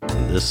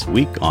This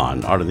week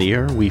on Art on the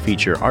Air, we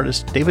feature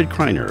artist David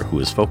Criner, who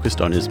is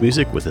focused on his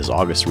music with his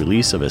August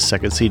release of his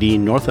second CD,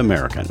 North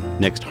American.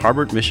 Next,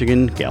 Harbert,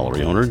 Michigan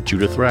gallery owner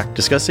Judith Racht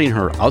discussing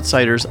her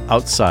Outsiders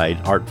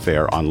Outside art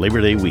fair on Labor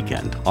Day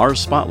weekend. Our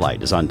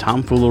spotlight is on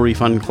Tomfooolery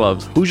Fun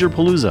Club's Hoosier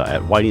Palooza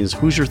at Whiting's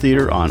Hoosier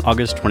Theater on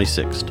August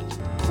 26th.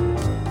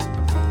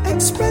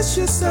 Express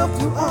yourself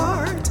through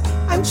art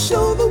and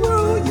show the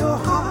world your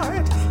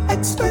heart.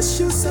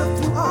 Express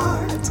yourself through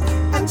art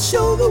and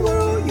show the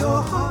world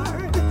your heart.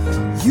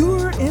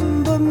 You're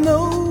in the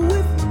know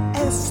with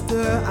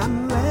Esther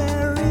and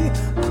Larry.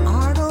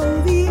 Art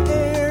on the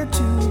air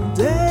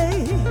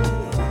today.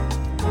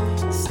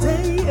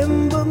 Stay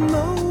in the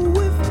know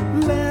with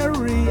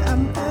Larry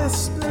and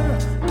Esther.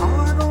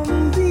 Art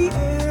on the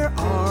air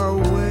our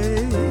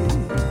way.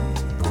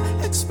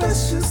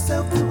 Express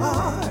yourself through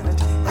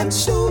art and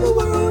show the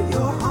world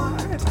your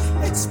heart.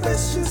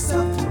 Express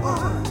yourself through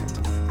art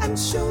and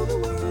show the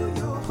world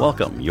your heart.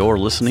 Welcome. You're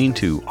listening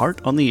to Art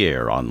on the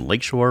Air on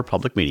Lakeshore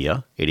Public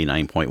Media,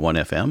 89.1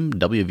 FM,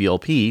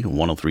 WVLP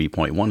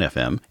 103.1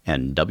 FM,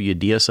 and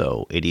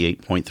WDSO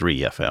 88.3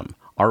 FM.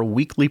 Our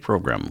weekly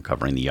program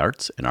covering the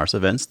arts and arts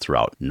events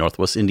throughout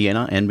Northwest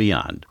Indiana and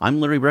beyond. I'm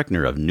Larry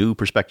Brechner of New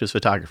Perspectives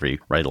Photography,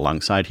 right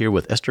alongside here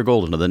with Esther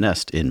Golden of The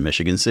Nest in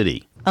Michigan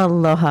City.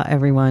 Aloha,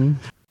 everyone.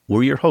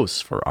 We're your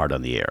hosts for Art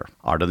on the Air.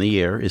 Art on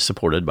the Air is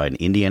supported by an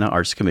Indiana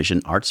Arts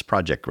Commission Arts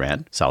Project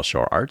Grant, South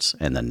Shore Arts,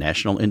 and the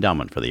National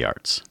Endowment for the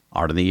Arts.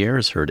 Art on the Air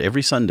is heard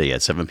every Sunday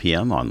at 7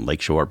 p.m. on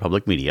Lakeshore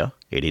Public Media,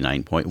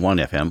 89.1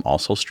 FM,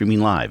 also streaming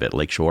live at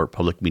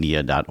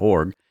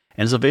lakeshorepublicmedia.org,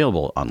 and is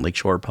available on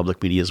Lakeshore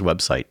Public Media's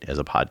website as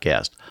a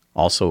podcast.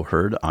 Also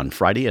heard on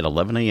Friday at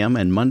 11 a.m.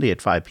 and Monday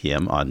at 5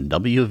 p.m. on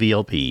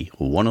WVLP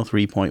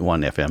 103.1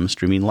 FM,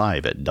 streaming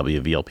live at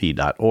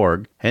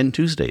wvlp.org, and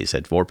Tuesdays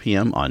at 4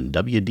 p.m. on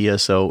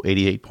WDSO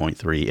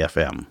 88.3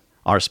 FM.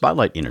 Our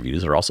spotlight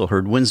interviews are also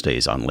heard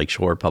Wednesdays on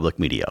Lakeshore Public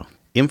Media.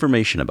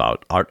 Information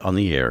about Art on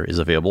the Air is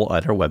available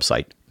at our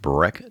website,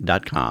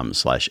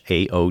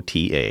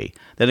 brech.com/AOTA.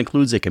 That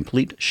includes a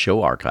complete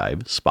show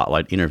archive,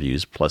 spotlight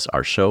interviews, plus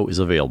our show is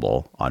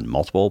available on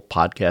multiple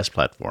podcast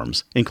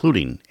platforms,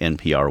 including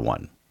NPR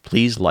One.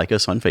 Please like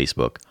us on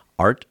Facebook,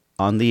 Art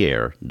on the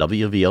Air,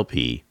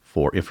 WVLP,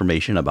 for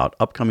information about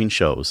upcoming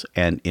shows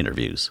and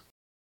interviews.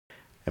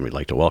 And we'd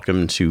like to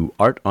welcome to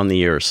Art on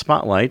the Air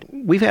Spotlight.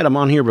 We've had them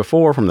on here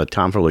before from the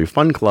Tomfooolery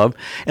Fun Club,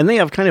 and they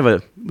have kind of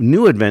a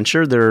new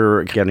adventure.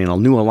 They're getting a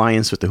new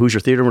alliance with the Hoosier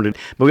Theater, but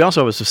we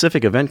also have a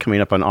specific event coming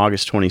up on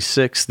August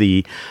 26th,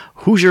 the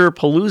Hoosier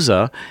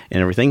Palooza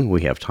and everything.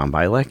 We have Tom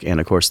Bilek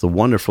and, of course, the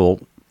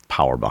wonderful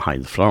power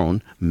behind the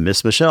throne,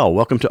 Miss Michelle.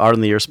 Welcome to Art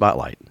on the Air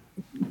Spotlight.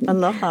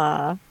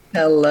 Aloha.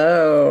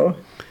 Hello.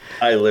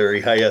 Hi,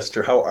 Larry. Hi,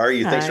 Esther. How are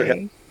you? Hi. Thanks for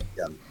having me.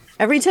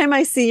 Every time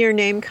I see your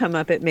name come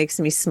up, it makes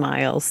me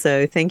smile.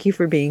 So thank you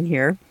for being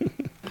here.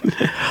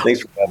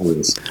 Thanks for having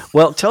us.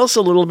 Well, tell us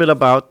a little bit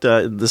about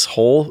this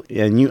whole,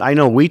 and I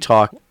know we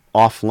talk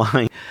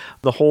offline,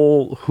 the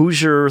whole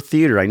Hoosier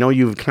Theater. I know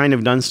you've kind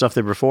of done stuff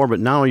there before, but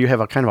now you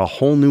have a kind of a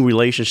whole new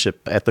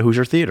relationship at the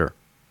Hoosier Theater.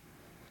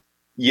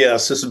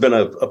 Yes, this has been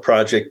a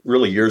project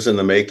really years in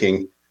the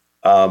making.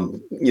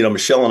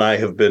 Michelle and I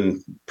have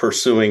been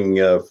pursuing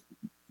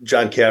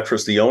John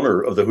Catras, the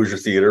owner of the Hoosier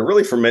Theater,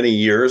 really for many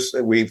years.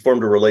 We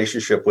formed a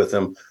relationship with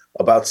him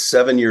about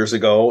 7 years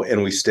ago,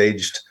 and we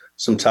staged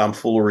some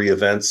Tomfooolery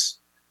events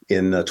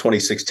in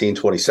 2016,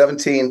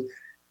 2017.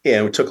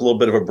 And we took a little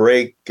bit of a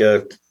break.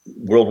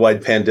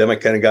 Worldwide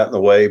pandemic kind of got in the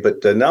way,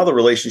 but now the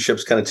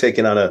relationship's kind of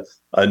taken on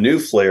a new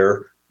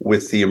flair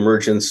with the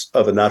emergence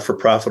of a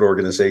not-for-profit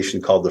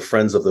organization called the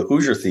Friends of the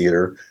Hoosier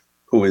Theater,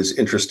 who is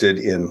interested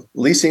in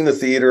leasing the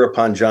theater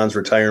upon John's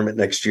retirement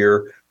next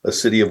year. The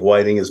city of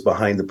Whiting is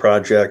behind the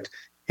project,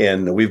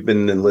 and we've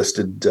been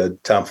enlisted.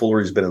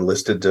 Tomfooolery has been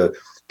enlisted to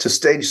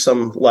stage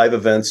some live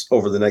events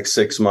over the next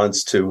 6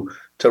 months to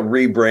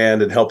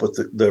rebrand and help with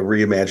the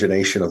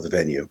reimagination of the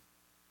venue.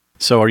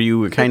 So are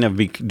you kind of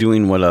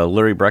doing what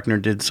Larry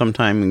Brechner did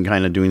sometime and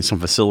kind of doing some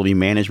facility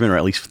management or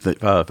at least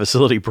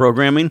facility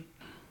programming?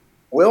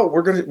 Well,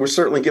 we're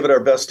certainly giving our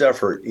best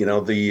effort. You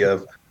know,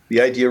 the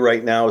idea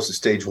right now is to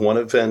stage one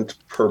event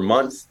per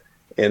month.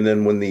 And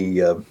then when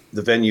the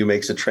venue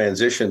makes a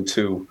transition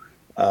to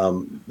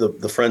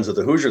the Friends of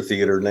the Hoosier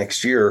Theater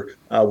next year,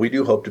 we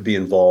do hope to be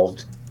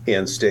involved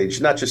and stage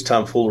not just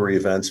Tomfooolery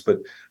events, but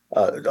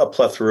a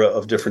plethora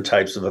of different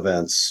types of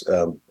events,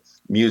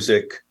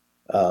 music,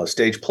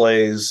 stage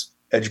plays,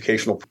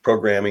 educational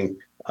programming,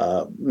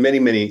 many,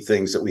 many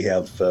things that we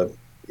have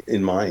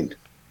in mind.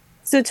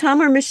 So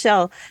Tom or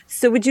Michelle,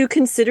 so would you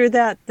consider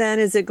that then,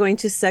 is it going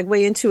to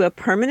segue into a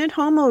permanent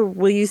home, or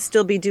will you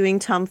still be doing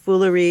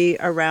Tomfooolery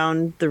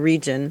around the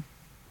region?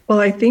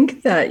 Well, I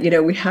think that,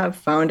 we have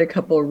found a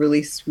couple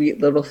really sweet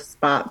little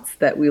spots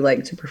that we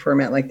like to perform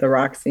at, like the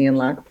Roxy in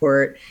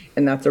Lockport.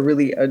 And that's a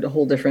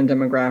whole different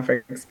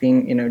demographics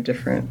being,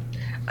 different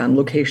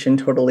location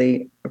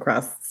totally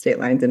across state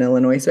lines in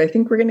Illinois. So I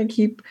think we're going to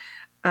keep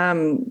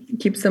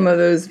some of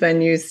those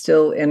venues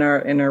still in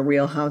our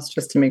wheelhouse,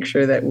 just to make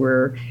sure that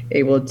we're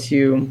able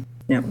to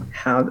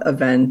have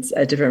events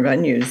at different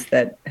venues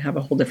that have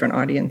a whole different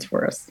audience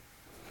for us.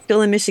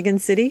 Still in Michigan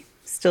City?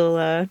 Still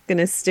going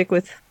to stick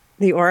with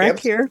the ORAC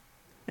here?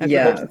 Okay.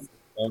 Yeah.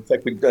 In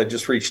fact, we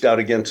just reached out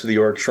again to the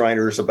Org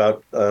Shriners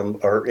about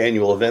our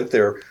annual event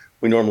there.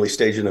 We normally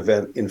stage an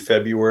event in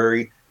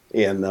February,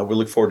 and we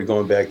look forward to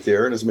going back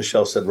there. And as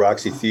Michelle said,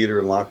 Roxy Theater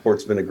in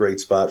Lockport's been a great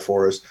spot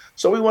for us.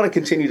 So we want to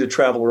continue to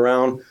travel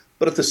around,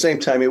 but at the same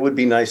time, it would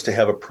be nice to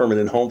have a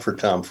permanent home for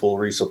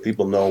Tomfoolery so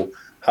people know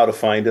how to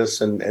find us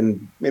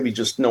and maybe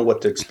just know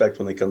what to expect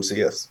when they come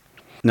see us.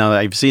 Now,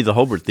 I see the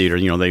Hobart Theater,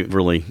 they've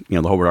really,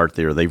 the Hobart Art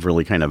Theater, they've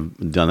really kind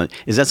of done it.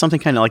 Is that something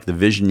kind of like the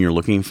vision you're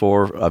looking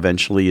for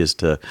eventually is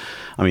to,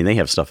 they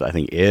have stuff, I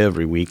think,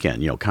 every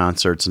weekend,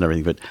 concerts and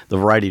everything, but the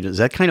variety, is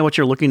that kind of what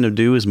you're looking to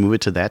do is move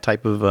it to that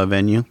type of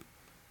venue?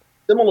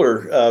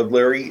 Similar,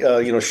 Larry,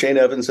 Shane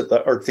Evans at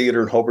the Art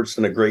Theater in Hobart's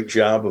done a great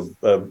job of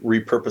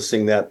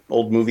repurposing that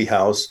old movie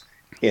house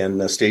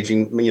and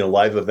staging,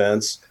 live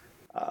events.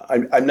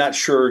 I'm not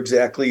sure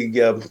exactly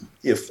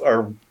if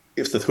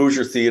the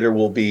Hoosier Theater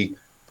will be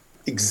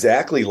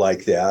exactly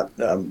like that.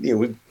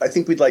 I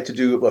think we'd like to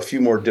do a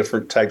few more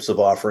different types of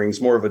offerings,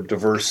 more of a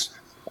diverse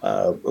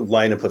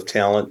lineup of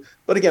talent.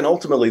 But again,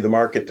 ultimately, the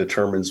market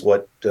determines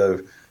what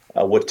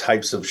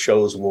types of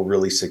shows will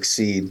really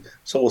succeed.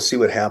 So we'll see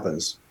what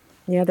happens.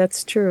 Yeah,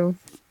 that's true.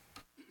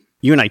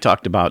 You and I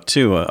talked about,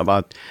 too,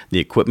 about the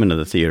equipment of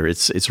the theater.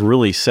 It's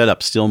really set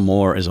up still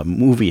more as a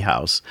movie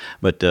house,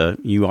 but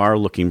you are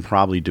looking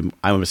probably to,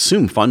 I would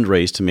assume,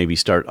 fundraise to maybe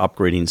start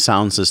upgrading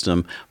sound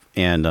system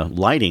and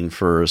lighting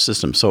for a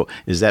system. So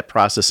is that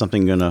process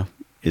something going to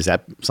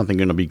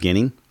be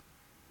beginning?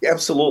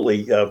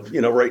 Absolutely.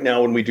 Right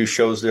now when we do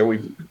shows there,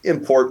 we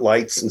import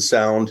lights and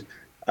sound,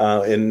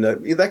 and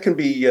that can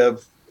be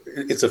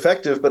it's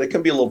effective, but it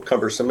can be a little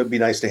cumbersome. It'd be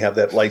nice to have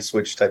that light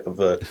switch type of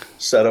a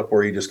setup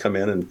where you just come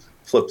in and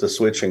flip the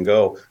switch and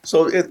go.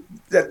 So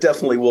that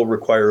definitely will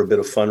require a bit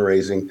of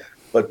fundraising.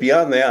 But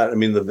beyond that,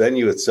 the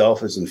venue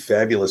itself is in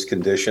fabulous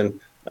condition.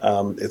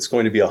 It's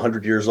going to be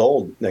 100 years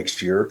old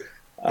next year.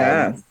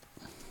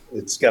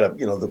 It's got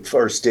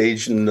our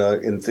stage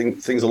and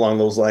things along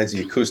those lines.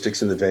 The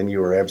acoustics in the venue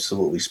are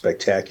absolutely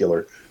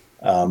spectacular.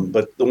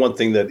 But the one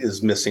thing that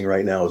is missing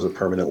right now is a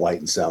permanent light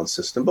and sound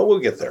system, but we'll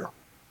get there.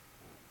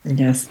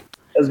 Yes.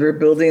 As we're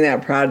building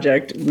that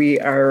project, we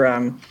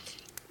are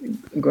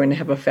going to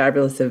have a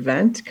fabulous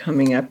event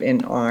coming up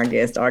in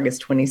August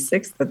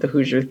 26th at the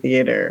Hoosier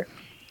Theater.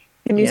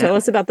 Can you tell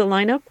us about the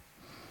lineup?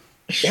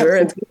 Sure.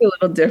 It's going to be a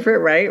little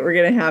different, right? We're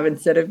going to have,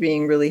 instead of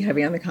being really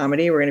heavy on the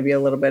comedy, we're going to be a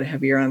little bit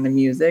heavier on the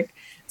music.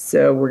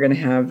 So we're going to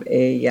have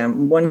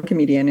one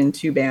comedian and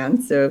two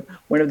bands. So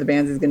one of the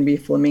bands is going to be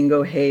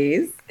Flamingo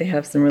Haze. They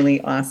have some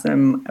really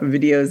awesome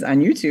videos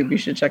on YouTube. You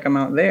should check them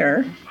out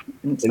there.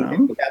 And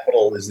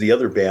Capital is the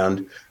other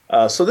band.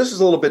 So this is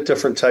a little bit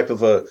different type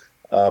of a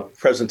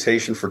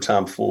presentation for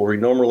Tomfoolery.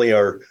 Normally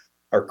our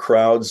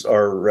crowds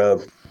are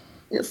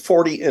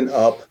 40 and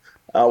up.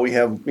 We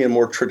have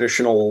more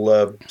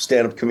traditional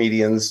stand-up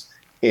comedians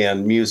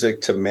and music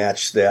to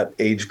match that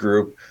age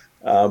group.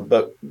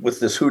 But with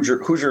this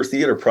Hoosier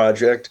Theater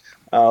project,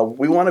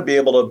 we want to be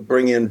able to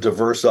bring in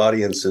diverse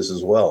audiences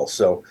as well.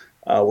 So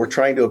we're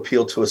trying to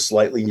appeal to a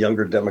slightly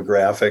younger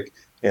demographic,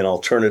 and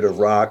alternative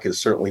rock is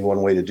certainly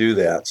one way to do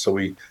that. So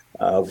we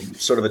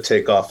sort of a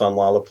takeoff on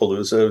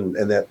Lollapalooza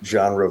and that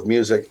genre of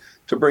music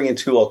to bring in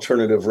two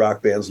alternative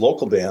rock bands,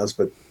 local bands,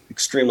 but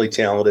extremely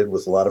talented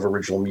with a lot of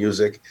original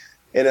music.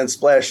 And then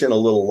splash in a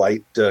little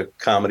light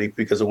comedy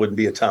because it wouldn't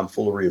be a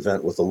Tomfoolery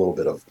event with a little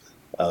bit of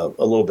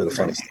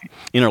funny stuff.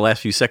 In our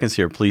last few seconds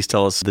here, please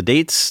tell us the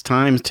dates,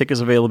 times,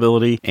 tickets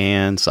availability,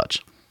 and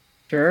such.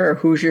 Sure.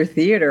 Hoosier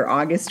Theater,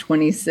 August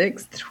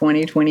 26th,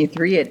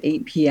 2023 at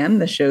 8 p.m.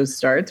 The show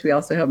starts. We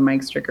also have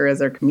Mike Stricker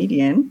as our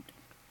comedian.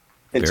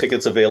 And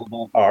tickets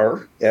available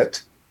are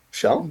at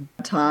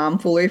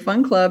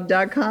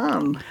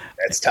Tomfooleryfunclub.com.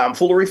 That's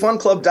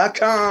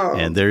Tomfooleryfunclub.com.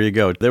 And there you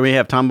go. There we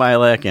have Tom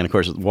Bialek and, of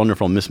course,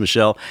 wonderful Miss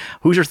Michelle.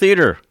 Hoosier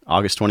Theater,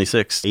 August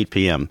 26th, 8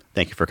 p.m.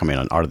 Thank you for coming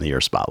on Art on the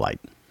Air Spotlight.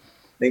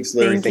 Thanks,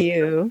 Larry. Thank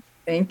you.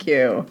 Thank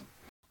you.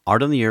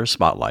 Art on the Air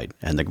Spotlight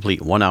and the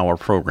complete one-hour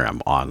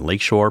program on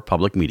Lakeshore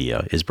Public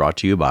Media is brought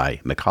to you by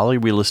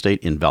McCauley Real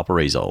Estate in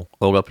Valparaiso,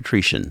 Olga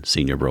Patrician,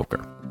 Senior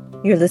Broker.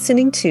 You're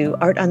listening to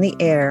Art on the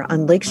Air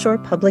on Lakeshore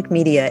Public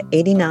Media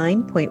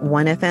 89.1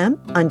 FM,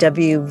 on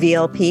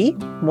WVLP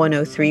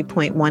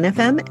 103.1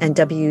 FM, and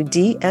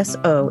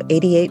WDSO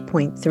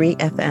 88.3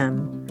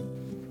 FM.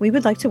 We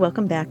would like to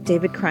welcome back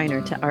David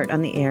Criner to Art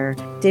on the Air.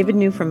 David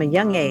knew from a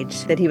young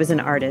age that he was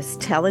an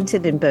artist,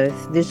 talented in both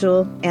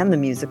visual and the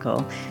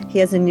musical. He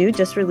has a new,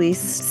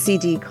 just-released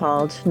CD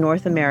called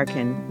North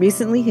American.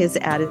 Recently, he has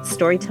added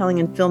storytelling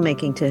and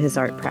filmmaking to his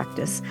art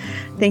practice.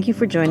 Thank you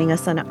for joining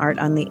us on Art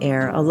on the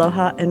Air.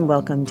 Aloha and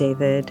welcome,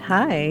 David.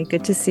 Hi,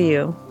 good to see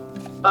you.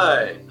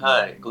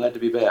 Hi, glad to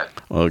be back.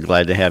 Well,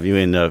 glad to have you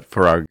in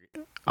for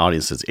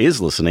audience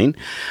is listening.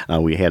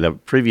 We had a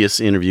previous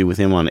interview with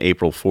him on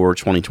April 4,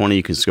 2020.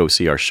 You can go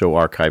see our show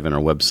archive on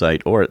our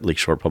website or at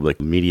Lakeshore Public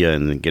Media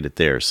and then get it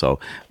there. So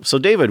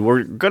David,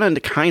 we're going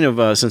to kind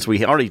of, since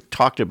we already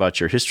talked about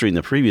your history in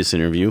the previous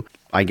interview,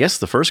 I guess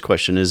the first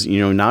question is,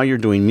 now you're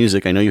doing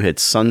music. I know you had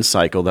Sun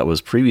Cycle that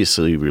was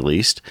previously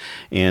released,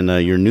 and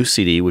your new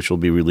CD, which will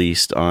be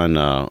released on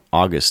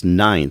August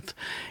 9th,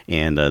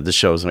 and this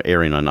show is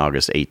airing on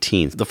August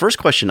 18th. The first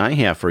question I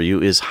have for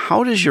you is,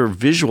 how does your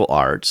visual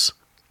arts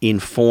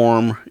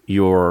inform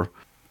your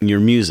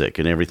music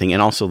and everything,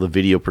 and also the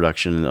video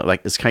production?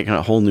 Like, it's kind of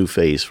a whole new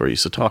phase for you.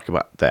 So talk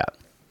about that.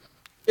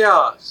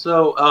 Yeah.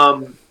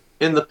 So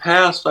in the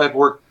past, I've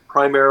worked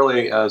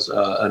primarily as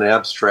an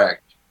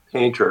abstract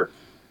painter,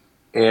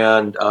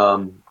 and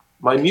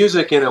my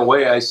music, in a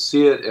way, I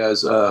see it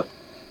as a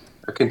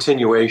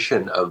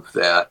continuation of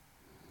that.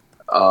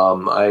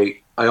 I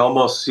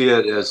almost see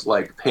it as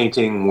like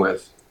painting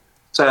with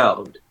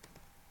sound,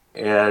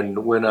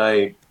 and when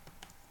I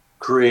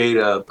create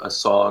a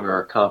song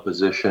or a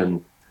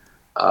composition,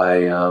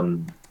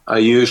 I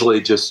usually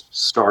just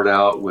start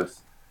out with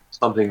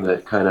something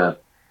that kind of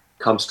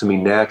comes to me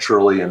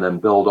naturally and then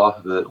build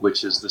off of it,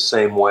 which is the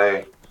same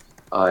way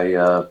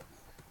I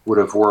would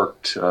have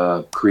worked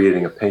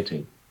creating a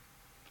painting.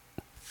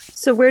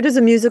 So where does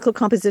a musical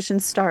composition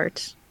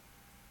start?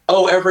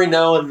 Oh, every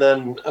now and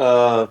then,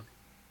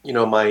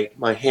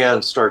 my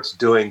hand starts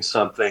doing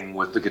something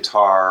with the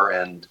guitar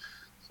and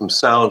some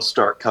sounds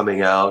start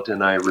coming out,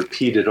 and I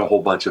repeat it a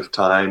whole bunch of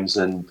times,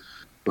 and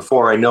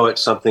before I know it,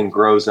 something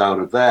grows out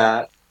of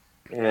that,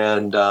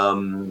 and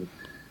then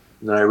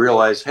I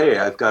realize, hey,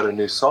 I've got a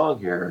new song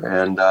here,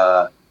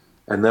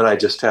 and then I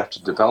just have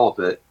to develop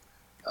it,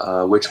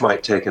 which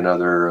might take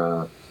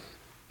another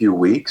few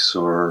weeks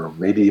or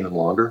maybe even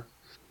longer.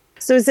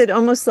 So is it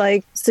almost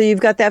like, so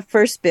you've got that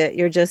first bit,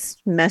 you're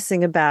just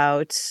messing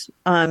about.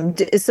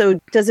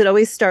 So does it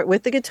always start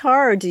with the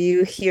guitar, or do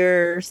you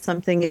hear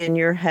something in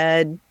your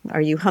head?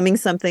 Are you humming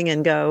something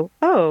and go,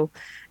 oh,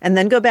 and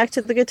then go back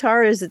to the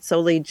guitar? Or is it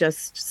solely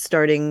just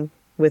starting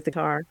with the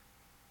guitar?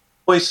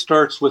 Always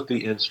starts with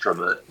the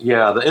instrument.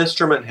 Yeah, the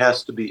instrument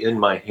has to be in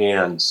my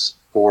hands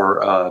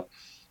for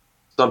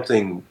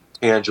something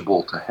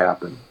tangible to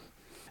happen.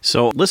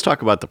 So let's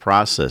talk about the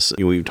process.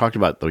 We've talked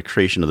about the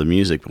creation of the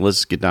music, but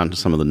let's get down to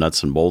some of the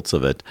nuts and bolts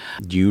of it.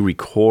 Do you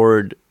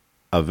record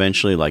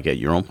eventually, like at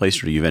your own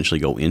place, or do you eventually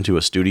go into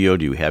a studio?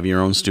 Do you have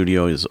your own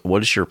studio?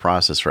 What is your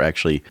process for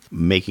actually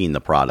making the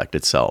product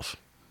itself?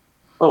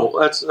 Oh,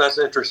 that's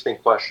an interesting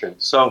question.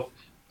 So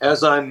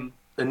as I'm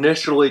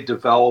initially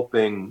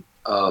developing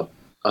a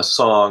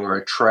song or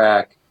a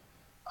track,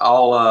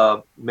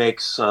 I'll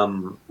make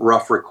some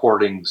rough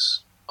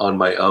recordings on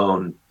my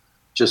own,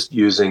 just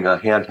using a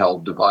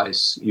handheld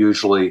device.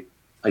 Usually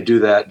I do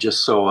that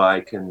just so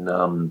I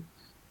can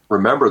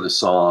remember the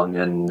song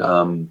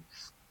and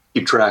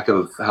keep track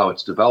of how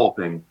it's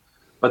developing.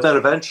 But then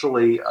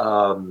eventually,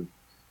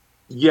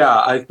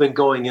 I've been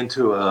going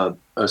into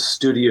a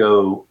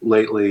studio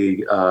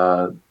lately,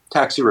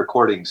 Taxi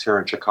Recordings here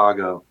in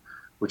Chicago,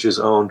 which is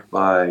owned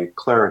by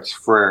Clarence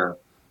Frere.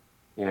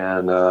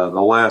 And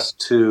the last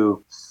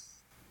two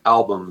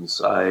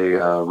albums I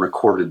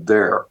recorded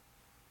there.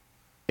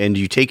 And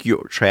do you take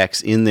your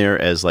tracks in there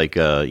as like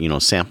a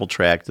sample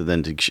track to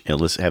then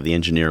have the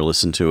engineer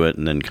listen to it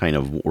and then kind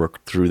of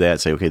work through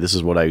that? Say, okay, this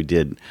is what I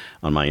did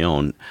on my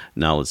own.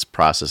 Now let's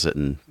process it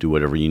and do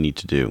whatever you need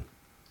to do.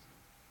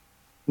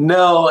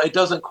 No, it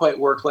doesn't quite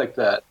work like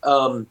that.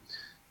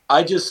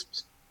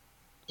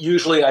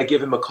 Usually I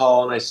give him a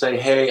call and I say,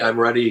 hey, I'm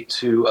ready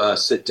to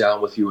sit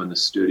down with you in the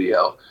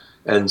studio.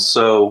 And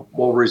so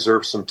we'll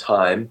reserve some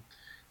time.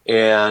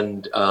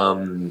 And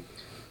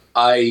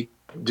I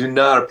do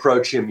not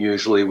approach him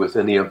usually with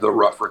any of the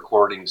rough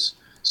recordings.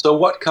 So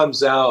what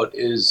comes out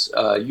is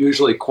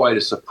usually quite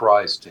a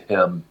surprise to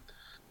him.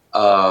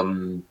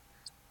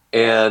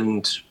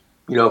 And,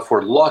 if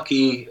we're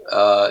lucky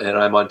and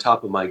I'm on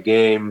top of my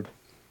game,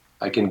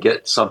 I can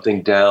get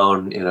something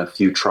down in a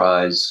few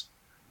tries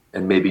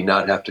and maybe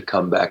not have to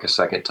come back a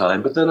second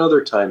time. But then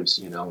other times,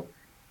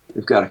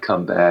 we've got to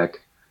come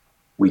back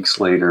weeks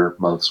later,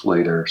 months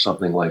later,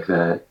 something like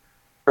that.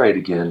 Try it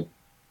again.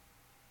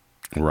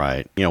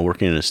 Right.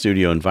 Working in a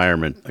studio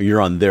environment,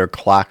 you're on their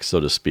clock, so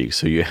to speak.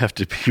 So you have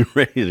to be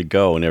ready to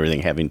go and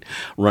everything, having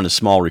run a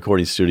small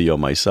recording studio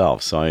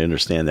myself. So I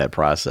understand that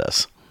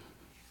process.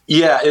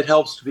 Yeah, it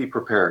helps to be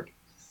prepared.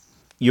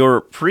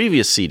 Your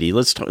previous CD,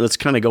 let's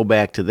kind of go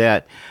back to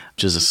that,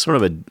 which is a sort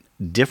of a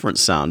different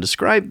sound.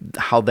 Describe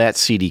how that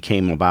CD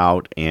came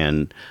about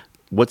and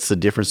what's the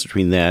difference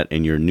between that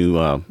and your new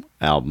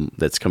album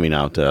that's coming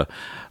out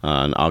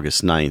on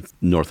August 9th,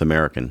 North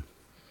American.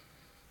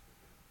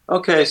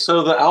 Okay,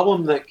 so the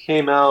album that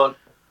came out,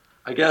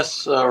 I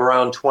guess,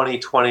 around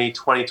 2020,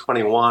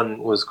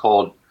 2021 was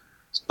called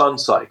Sun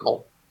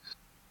Cycle.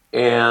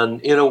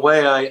 And in a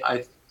way,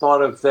 I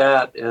thought of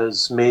that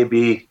as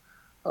maybe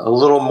a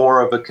little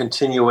more of a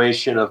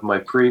continuation of my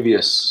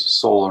previous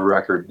solo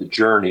record, The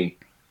Journey.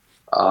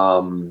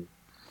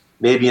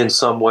 Maybe in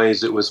some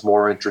ways it was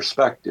more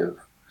introspective.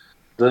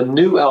 The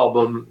new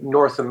album,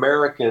 North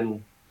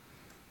American,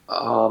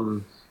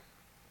 I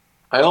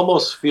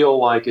almost feel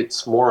like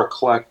it's more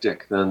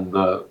eclectic than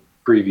the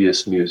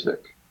previous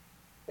music.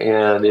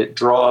 And it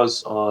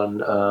draws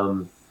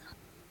on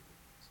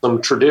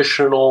some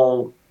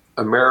traditional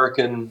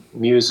American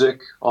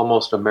music,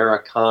 almost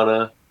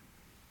Americana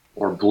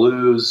or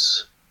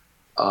blues.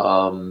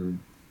 And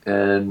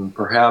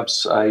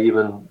perhaps I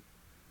even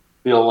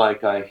feel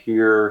like I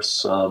hear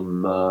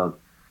some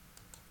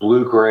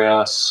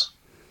bluegrass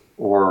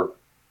or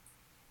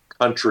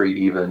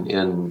country even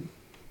in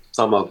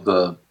some of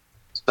the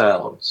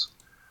sounds.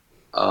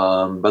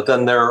 But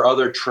then there are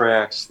other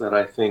tracks that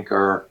I think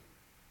are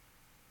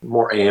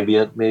more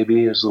ambient,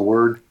 maybe is the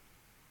word.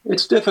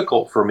 It's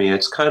difficult for me.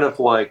 It's kind of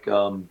like,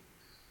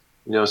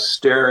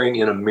 staring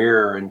in a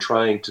mirror and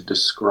trying to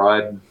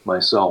describe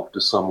myself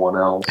to someone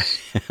else.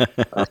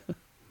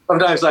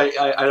 Sometimes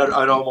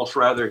I'd almost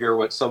rather hear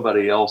what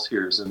somebody else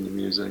hears in the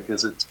music,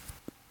 because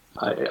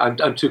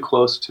I'm too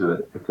close to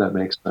it, if that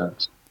makes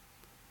sense.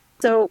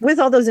 So with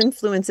all those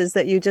influences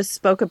that you just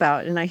spoke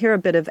about, and I hear a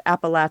bit of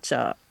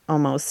Appalachia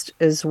almost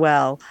as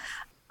well.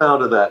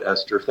 Sound of that,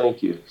 Esther.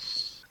 Thank you.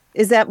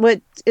 Is that what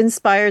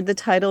inspired the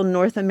title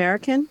North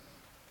American?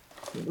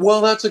 Well,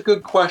 that's a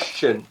good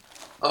question.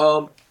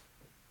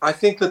 I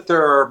think that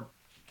there are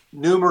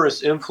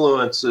numerous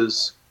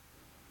influences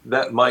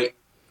that might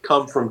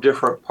come from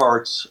different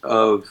parts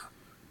of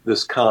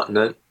this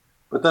continent.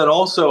 But then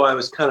also I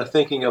was kind of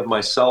thinking of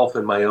myself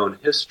and my own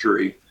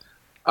history.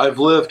 I've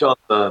lived on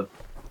the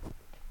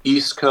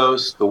East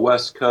Coast, the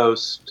West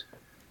Coast,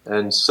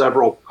 and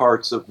several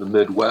parts of the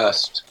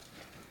Midwest.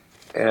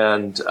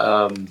 And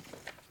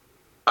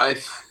I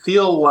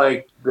feel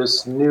like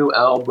this new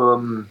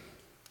album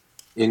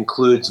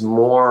includes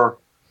more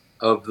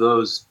of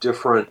those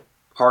different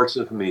parts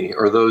of me,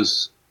 or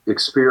those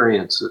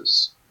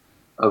experiences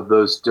of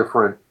those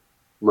different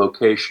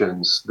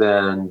locations,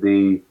 than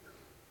the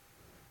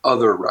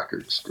other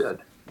records did.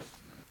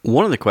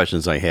 One of the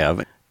questions I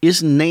have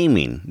is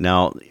naming.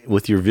 Now,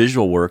 with your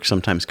visual work,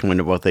 sometimes coming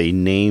up with a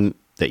name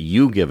that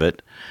you give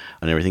it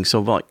and everything.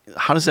 So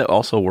how does that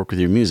also work with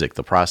your music?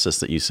 The process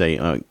that you say,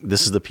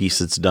 this is the piece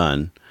that's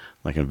done,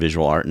 like in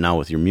visual art. Now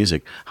with your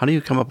music, how do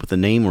you come up with a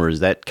name, or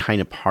is that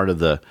kind of part of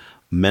the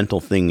mental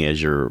thing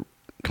as you're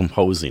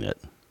composing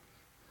it?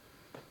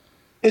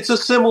 It's a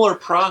similar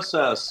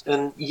process.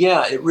 And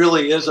yeah, it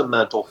really is a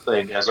mental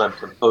thing as I'm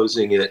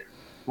composing it.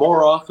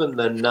 More often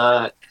than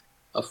not,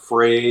 a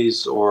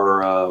phrase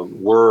or a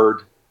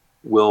word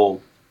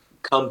will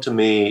come to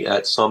me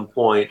at some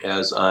point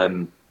as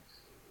I'm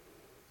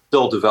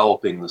still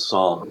developing the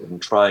song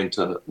and trying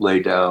to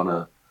lay down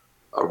a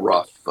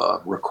rough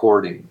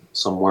recording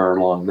somewhere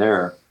along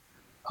there.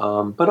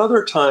 But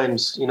other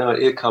times,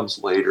 it comes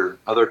later.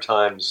 Other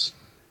times,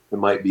 it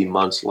might be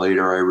months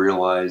later, I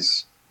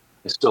realize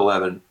I still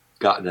haven't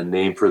gotten a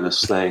name for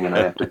this thing, and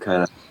I have to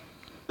kind of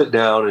sit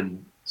down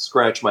and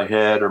scratch my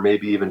head, or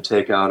maybe even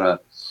take out a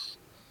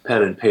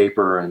pen and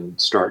paper and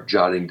start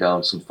jotting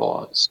down some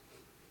thoughts.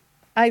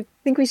 I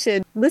think we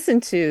should listen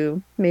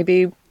to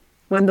maybe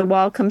When the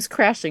Wall Comes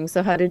Crashing.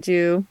 So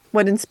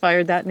what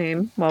inspired that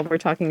name, while we're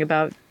talking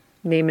about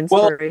name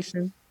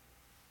inspiration?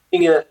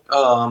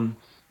 Well,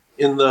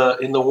 in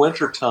the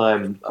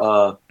wintertime,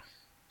 a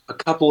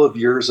couple of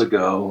years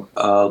ago,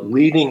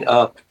 leading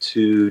up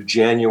to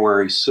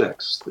January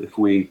 6th, if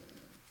we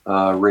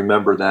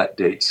remember that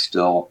date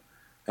still.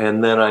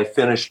 And then I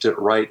finished it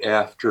right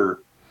after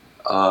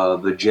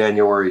the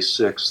January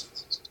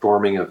 6th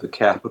storming of the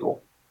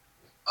Capitol.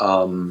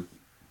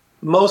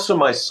 Most of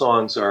my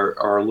songs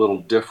are a little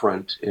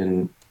different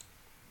in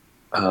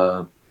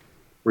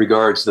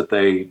regards that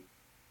they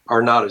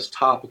are not as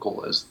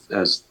topical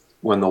as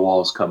When the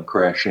Walls Come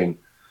Crashing.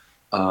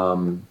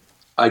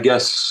 I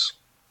guess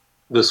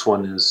this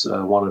one is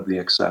one of the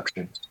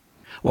exceptions.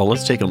 Well,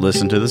 let's take a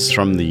listen to this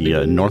from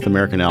the North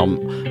American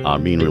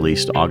album being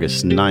released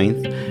August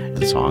 9th.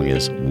 The song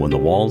is When the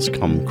Walls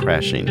Come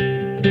Crashing.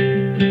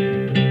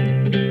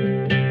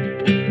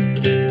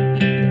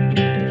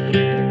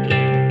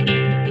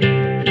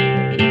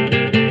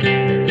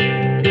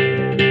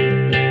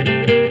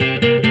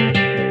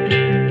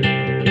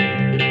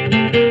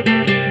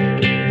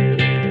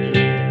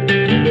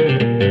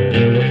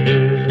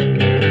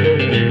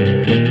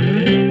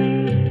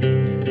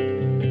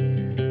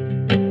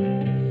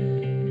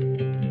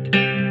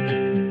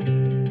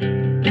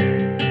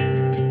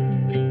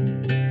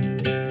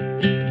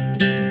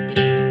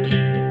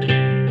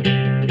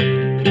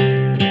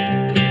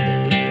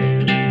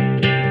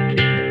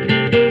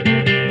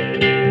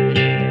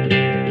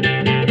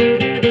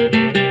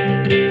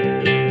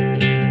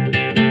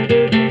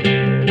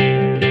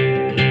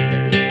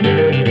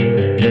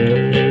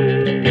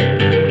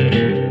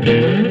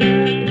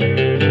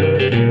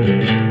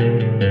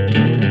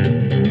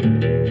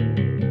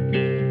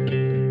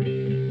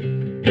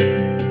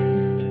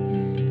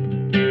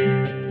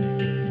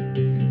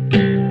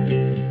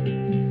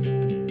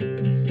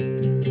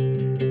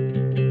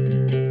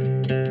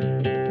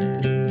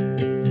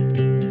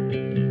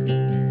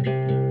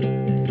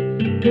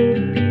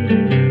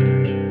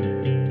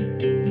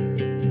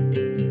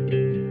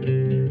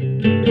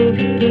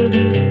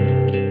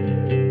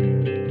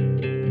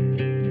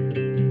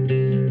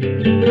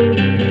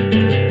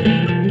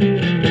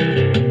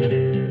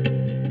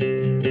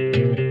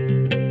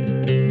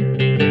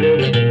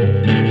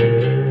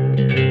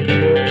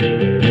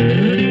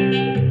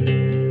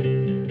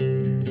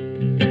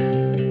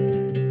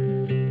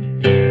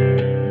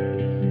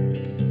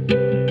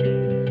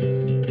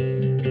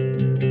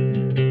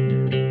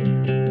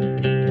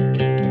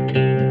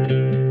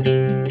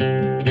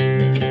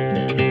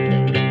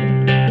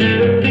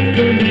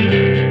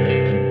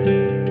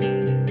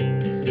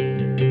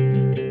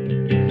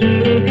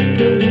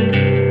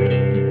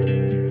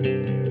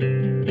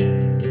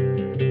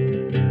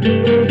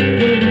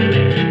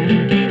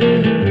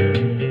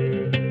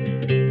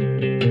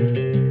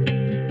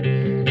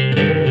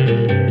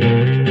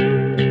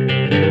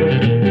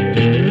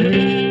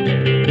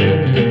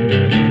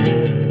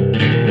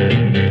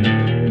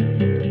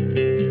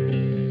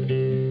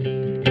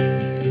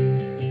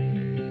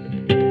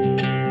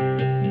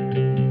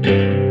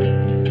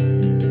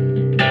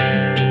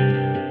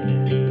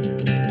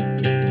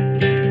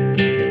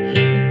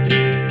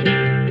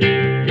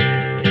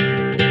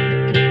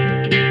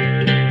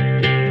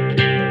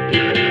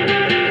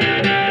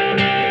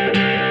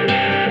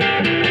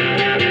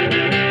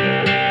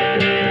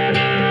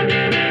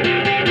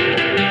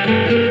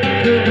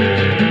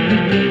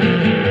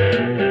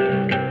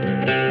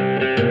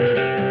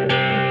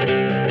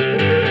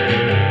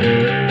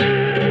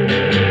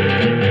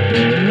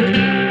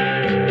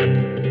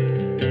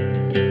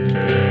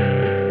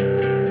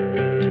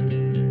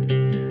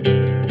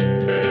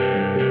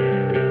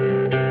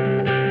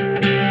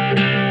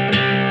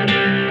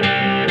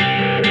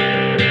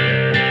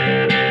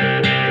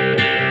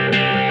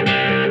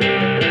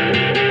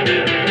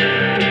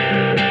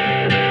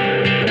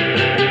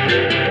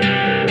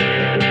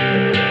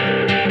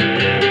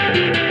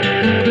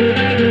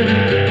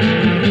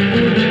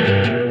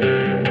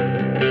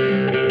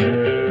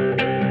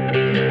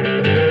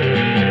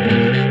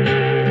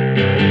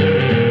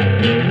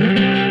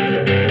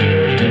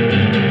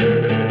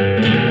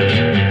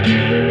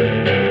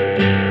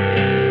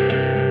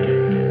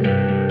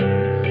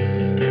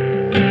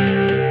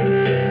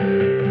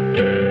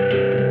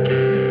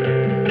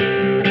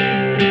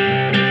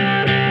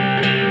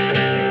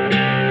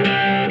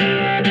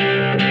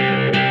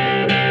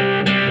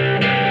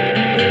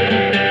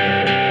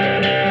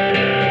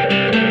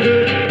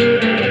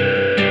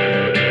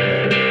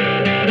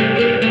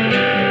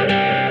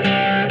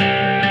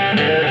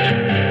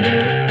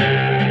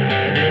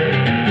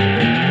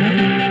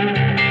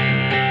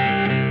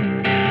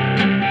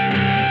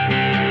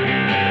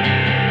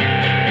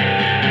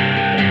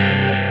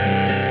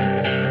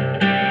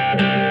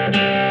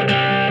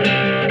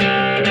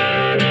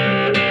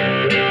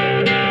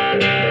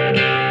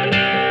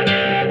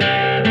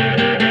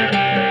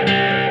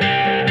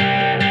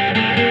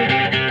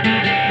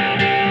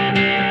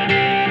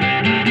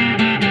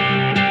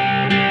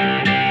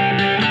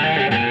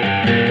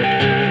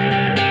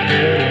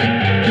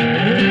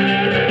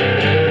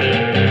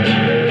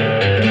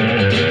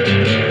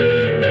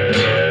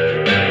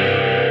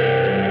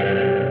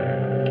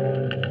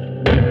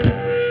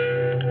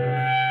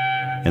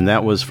 And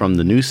that was from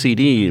the new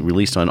CD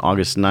released on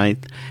August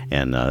 9th,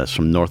 and it's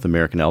from North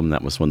American album.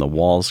 That was When the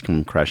Walls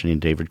Come Crashing in,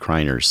 David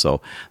Criner.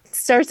 So it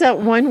starts out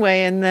one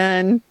way and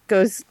then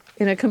goes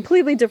in a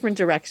completely different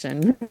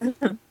direction.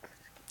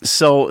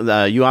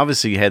 So you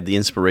obviously had the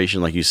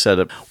inspiration, like you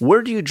said.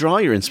 Where do you draw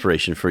your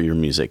inspiration for your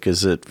music?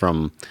 Is it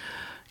from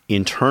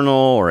internal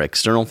or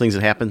external things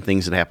that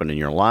happen in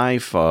your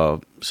life?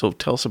 So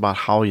tell us about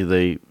how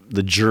the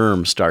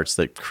germ starts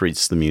that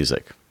creates the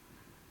music.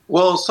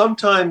 Well,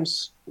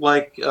 sometimes,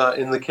 like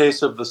in the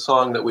case of the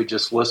song that we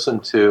just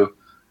listened to,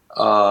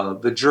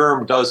 the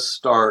germ does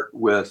start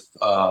with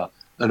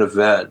an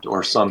event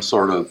or some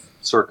sort of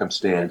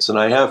circumstance. And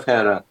I have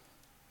had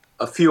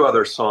a few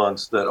other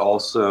songs that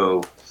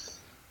also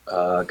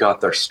got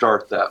their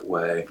start that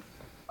way.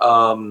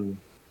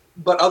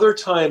 But other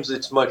times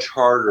it's much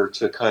harder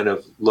to kind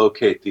of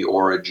locate the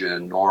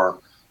origin or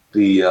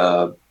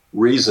the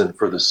reason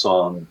for the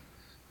song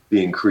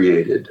being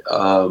created.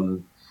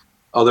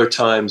 Other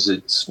times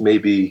it's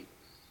maybe,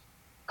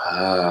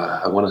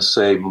 I want to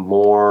say,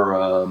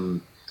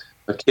 more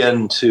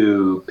akin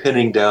to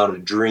pinning down a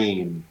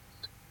dream,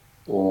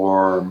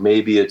 or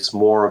maybe it's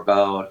more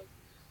about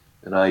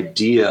an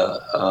idea,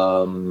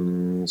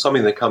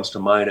 something that comes to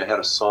mind. I had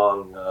a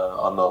song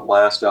on the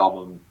last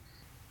album.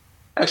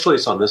 Actually,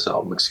 it's on this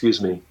album,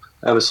 excuse me.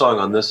 I have a song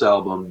on this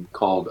album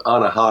called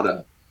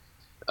Anahata,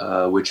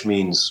 which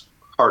means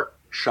heart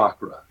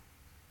chakra,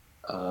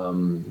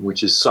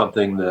 which is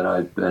something that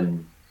I've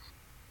been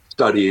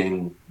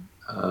studying,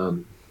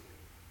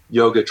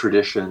 yoga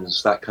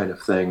traditions, that kind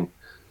of thing.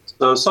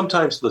 So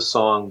sometimes the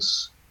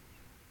songs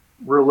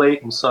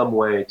relate in some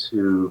way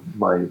to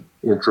my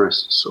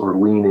interests or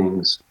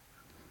leanings,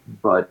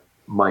 but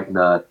might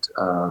not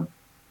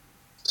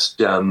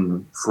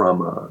stem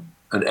from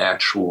an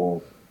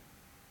actual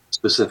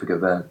specific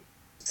event.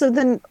 So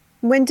then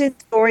when did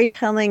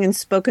storytelling and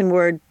spoken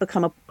word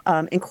become a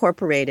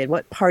incorporated?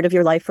 What part of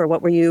your life, or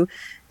what were you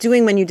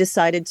doing when you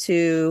decided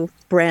to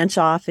branch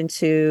off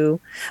into,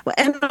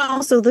 and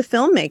also the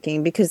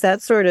filmmaking, because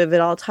that sort of,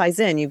 it all ties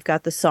in. You've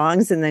got the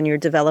songs and then you're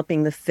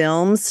developing the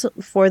films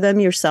for them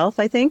yourself,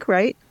 I think,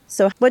 right?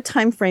 So what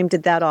time frame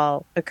did that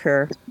all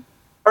occur?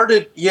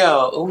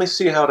 Let me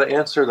see how to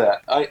answer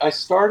that. I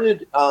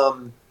started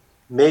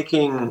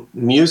making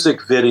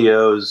music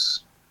videos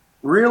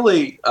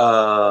really,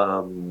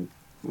 almost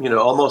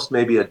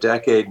maybe a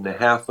decade and a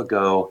half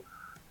ago,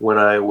 when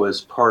I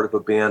was part of a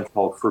band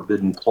called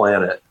Forbidden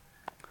Planet.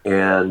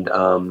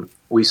 And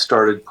we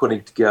started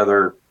putting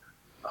together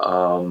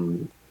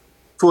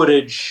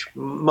footage.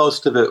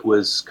 Most of it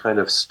was kind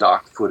of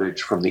stock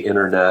footage from the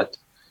internet,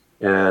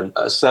 and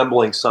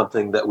assembling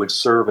something that would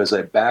serve as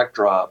a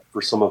backdrop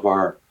for some of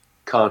our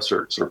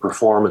concerts or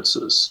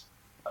performances,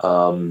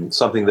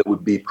 something that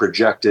would be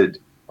projected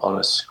on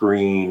a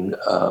screen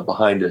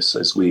behind us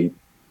as we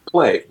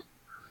played.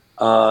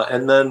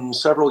 And then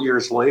several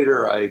years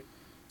later, I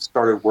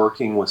started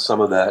working with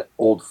some of that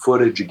old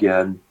footage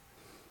again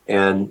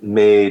and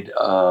made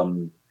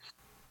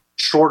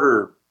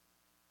shorter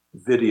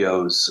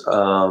videos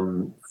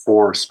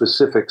for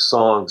specific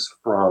songs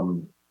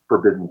from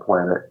Forbidden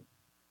Planet.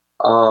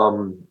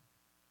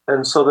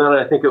 And so then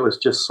I think it was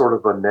just sort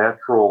of a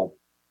natural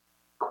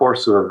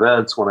course of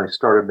events when I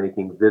started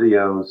making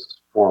videos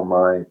for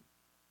my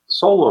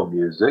solo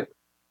music.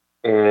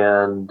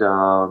 And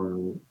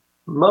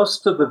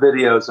most of the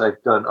videos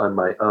I've done on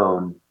my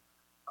own,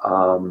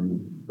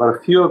 but a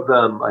few of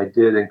them I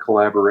did in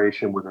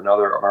collaboration with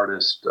another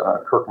artist,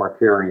 Kirk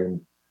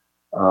Markarian.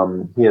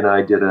 He and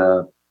I did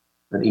an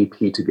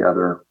EP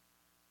together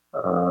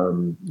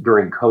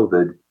during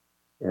COVID,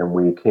 and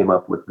we came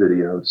up with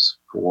videos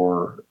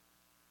for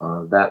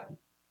that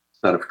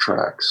set of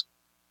tracks.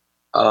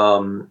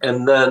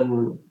 And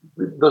then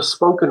the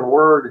spoken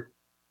word,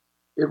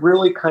 it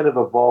really kind of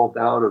evolved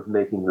out of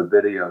making the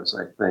videos,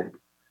 I think,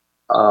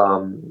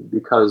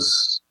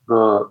 because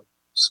the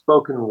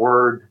spoken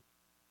word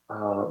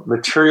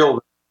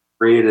material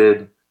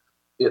created,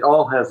 it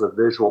all has a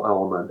visual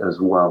element as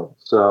well.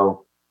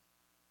 So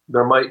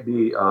there might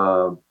be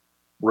a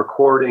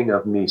recording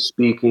of me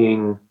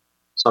speaking,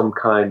 some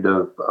kind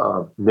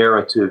of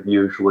narrative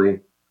usually,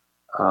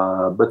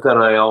 but then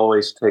I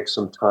always take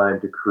some time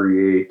to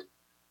create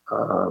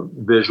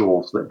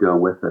visuals that go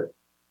with it.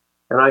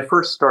 And I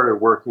first started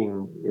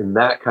working in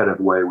that kind of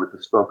way with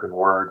the spoken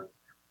word,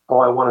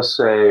 I want to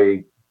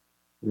say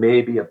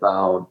maybe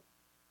about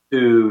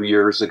 2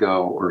 years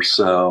ago or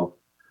so.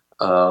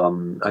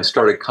 I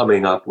started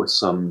coming up with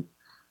some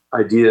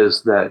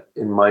ideas that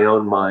in my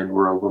own mind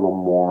were a little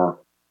more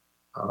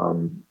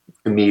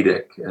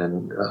comedic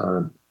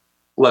and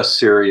less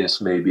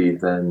serious maybe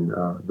than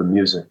the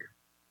music.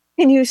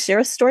 Can you share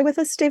a story with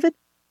us, David?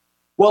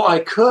 Well, I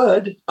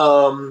could.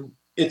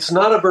 It's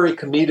not a very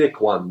comedic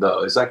one,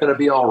 though. Is that going to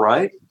be all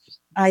right?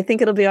 I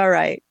think it'll be all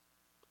right.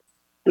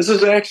 This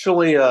is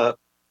actually a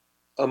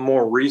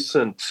more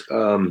recent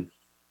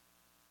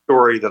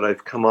story that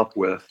I've come up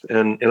with,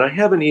 and I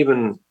haven't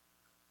even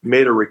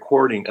made a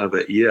recording of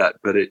it yet,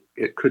 but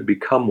it could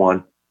become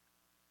one.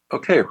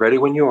 Okay, ready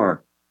when you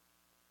are.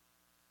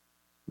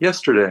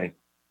 Yesterday,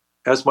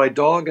 as my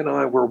dog and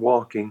I were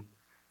walking,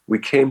 we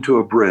came to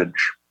a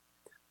bridge.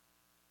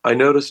 I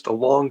noticed a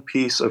long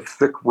piece of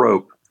thick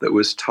rope that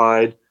was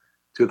tied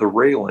to the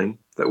railing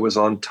that was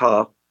on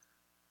top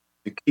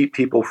to keep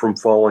people from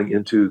falling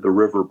into the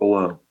river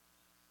below.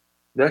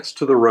 Next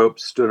to the rope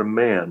stood a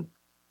man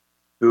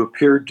who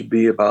appeared to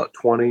be about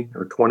 20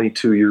 or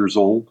 22 years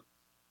old.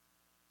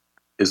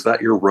 Is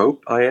that your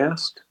rope? I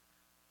asked.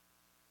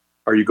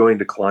 Are you going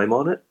to climb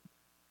on it?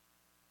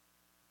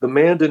 The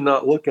man did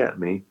not look at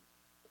me,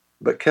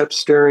 but kept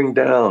staring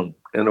down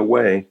and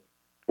away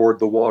toward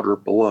the water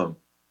below.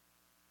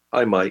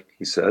 I might,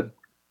 he said.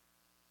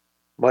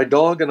 My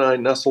dog and I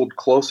nestled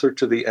closer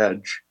to the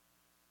edge,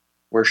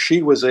 where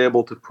she was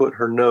able to put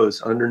her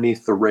nose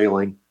underneath the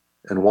railing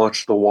and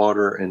watch the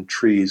water and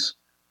trees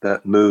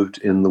that moved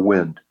in the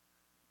wind.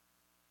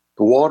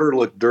 The water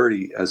looked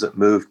dirty as it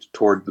moved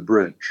toward the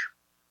bridge.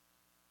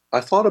 I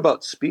thought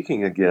about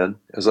speaking again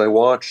as I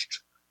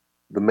watched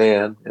the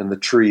man and the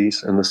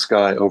trees and the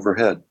sky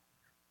overhead.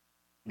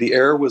 The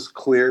air was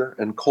clear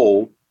and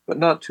cold, but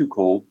not too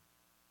cold.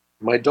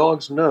 My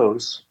dog's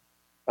nose,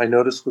 I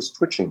noticed, was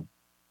twitching.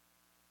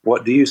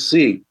 What do you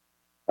see?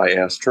 I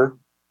asked her.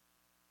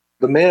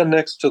 The man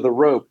next to the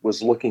rope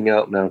was looking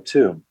out now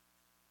too.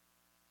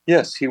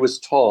 Yes, he was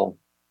tall,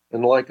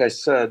 and like I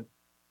said,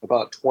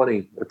 about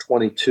 20 or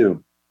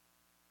 22.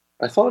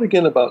 I thought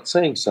again about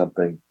saying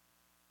something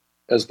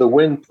as the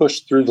wind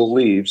pushed through the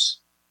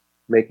leaves,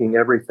 making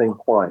everything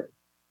quiet.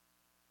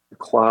 The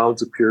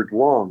clouds appeared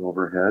long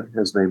overhead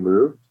as they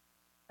moved,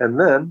 and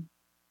then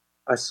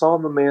I saw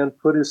the man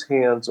put his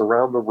hands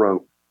around the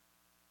rope,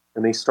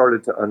 and he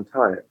started to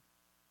untie it.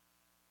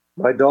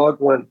 My dog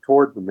went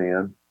toward the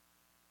man,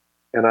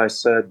 and I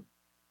said,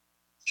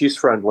 "She's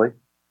friendly."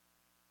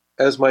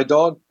 As my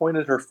dog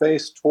pointed her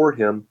face toward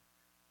him,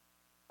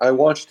 I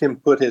watched him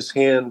put his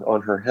hand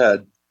on her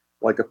head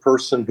like a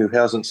person who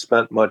hasn't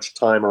spent much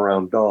time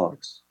around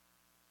dogs.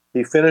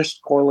 He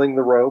finished coiling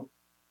the rope,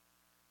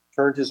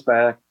 turned his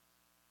back,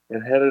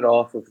 and headed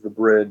off of the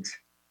bridge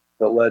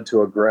that led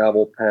to a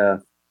gravel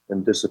path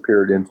and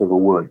disappeared into the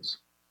woods.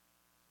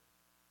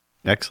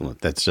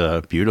 Excellent. That's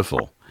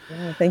beautiful.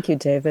 Yeah, thank you,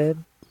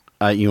 David.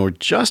 We're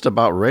just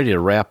about ready to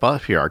wrap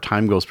up here. Our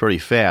time goes pretty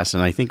fast,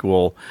 and I think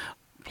we'll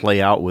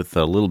play out with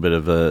a little bit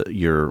of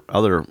your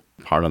other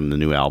part on the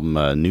new album,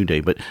 New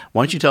Day. But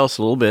why don't you tell us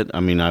a little bit? I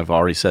mean, I've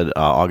already said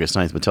August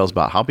 9th, but tell us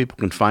about how people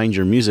can find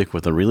your music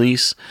with the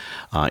release,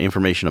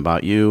 information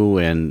about you,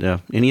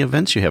 and any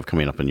events you have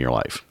coming up in your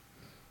life.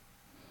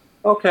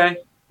 Okay.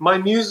 My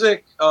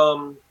music,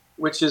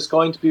 which is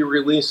going to be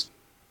released,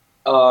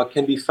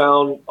 can be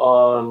found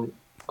on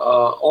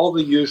all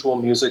the usual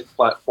music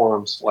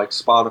platforms like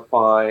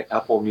Spotify,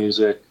 Apple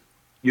Music,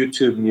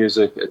 YouTube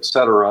Music,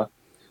 etc.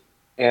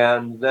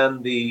 And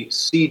then the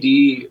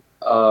CD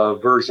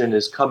version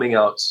is coming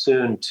out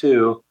soon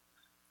too.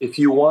 If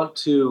you want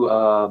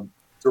to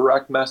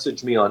direct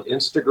message me on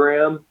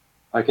Instagram,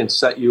 I can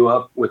set you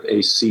up with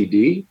a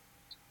CD.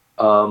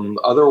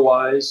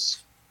 Otherwise,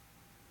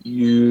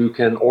 you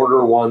can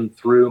order one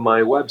through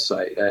my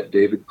website at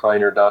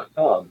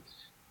davidcriner.com.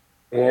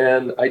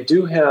 And I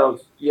do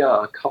have,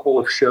 a couple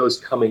of shows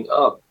coming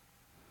up.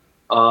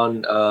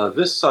 On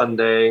this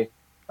Sunday,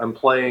 I'm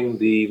playing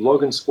the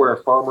Logan Square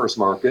Farmers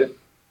Market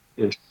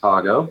in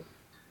Chicago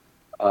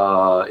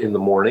in the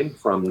morning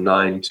from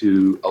 9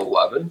 to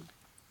 11.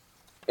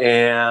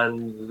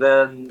 And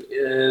then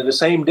the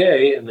same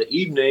day in the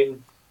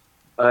evening,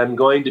 I'm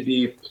going to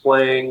be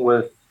playing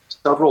with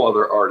several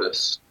other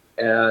artists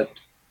at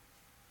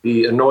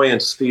the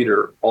Annoyance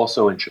Theater,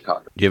 also in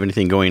Chicago. Do you have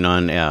anything going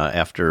on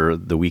after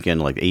the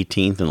weekend, like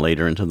 18th and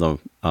later into the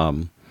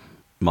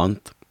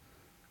month?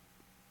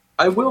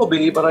 I will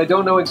be, but I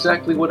don't know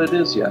exactly what it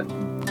is yet.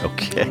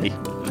 Okay.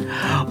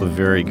 Well,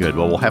 very good.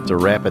 Well, we'll have to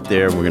wrap it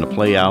there. We're going to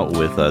play out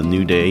with a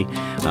New Day.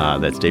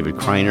 That's David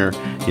Criner.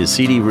 His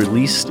CD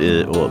released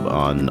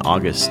on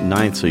August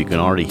 9th, so you can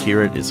already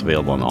hear it. It's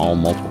available on all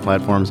multiple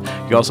platforms. You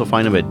can also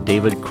find him at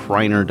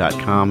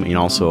davidcriner.com. And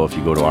also, if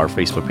you go to our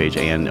Facebook page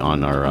and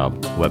on our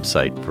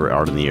website for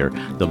Art in the Air,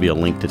 there'll be a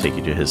link to take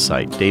you to his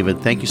site. David,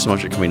 thank you so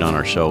much for coming on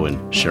our show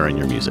and sharing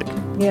your music.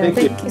 Yeah,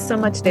 thank you so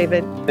much,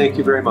 David. Thank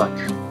you very much.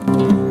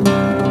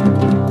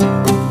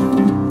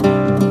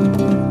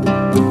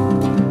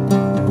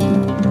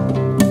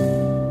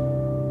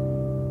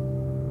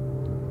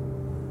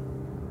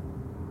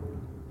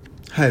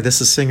 Hi,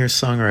 this is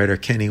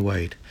singer-songwriter Kenny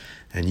White,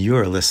 and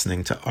you're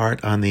listening to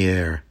Art on the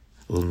Air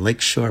on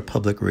Lakeshore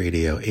Public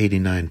Radio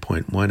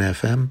 89.1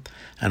 FM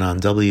and on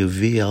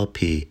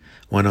WVLP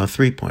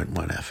 103.1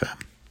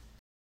 FM.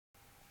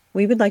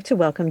 We would like to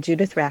welcome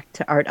Judith Racht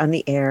to Art on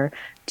the Air.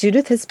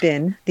 Judith has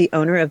been the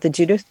owner of the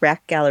Judith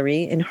Racht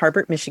Gallery in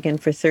Harbert, Michigan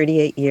for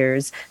 38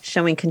 years,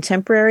 showing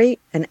contemporary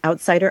and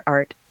outsider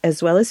art,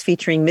 as well as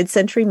featuring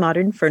mid-century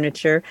modern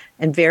furniture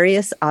and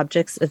various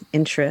objects of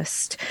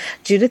interest.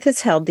 Judith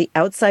has held the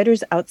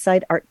Outsiders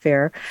Outside Art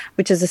Fair,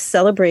 which is a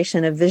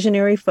celebration of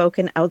visionary folk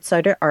and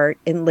outsider art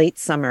in late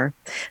summer.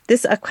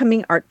 This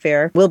upcoming art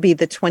fair will be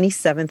the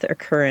 27th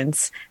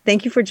occurrence.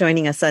 Thank you for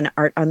joining us on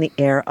Art on the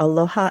Air.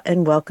 Aloha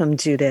and welcome,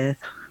 Judith.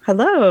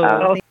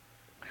 Hello.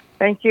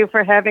 Thank you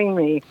for having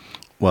me.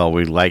 Well,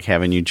 we like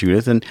having you,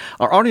 Judith. And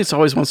our audience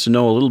always wants to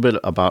know a little bit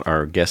about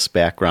our guest's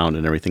background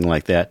and everything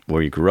like that,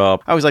 where you grew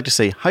up. I always like to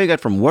say how you got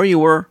from where you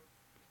were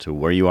to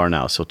where you are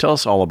now. So tell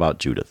us all about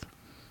Judith.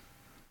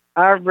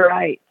 All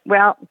right.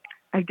 Well,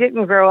 I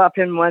didn't grow up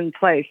in one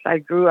place. I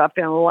grew up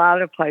in a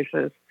lot of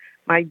places.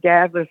 My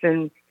dad was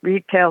in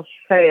retail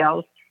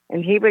sales,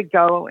 and he would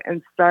go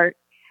and start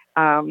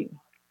a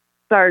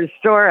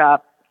store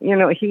up. You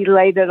know, he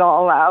laid it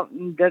all out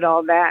and did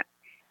all that.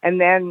 And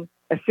then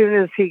as soon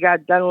as he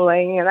got done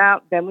laying it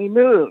out, then we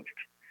moved.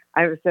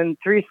 I was in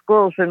 3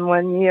 schools in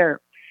 1 year.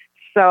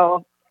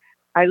 So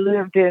I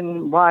lived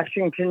in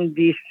Washington,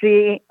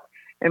 D.C.,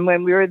 and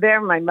when we were there,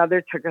 my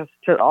mother took us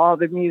to all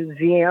the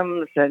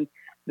museums and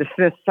the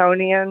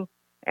Smithsonian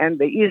and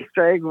the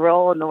Easter egg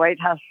roll and the White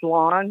House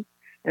lawn.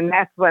 And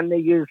that's when they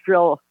used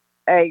real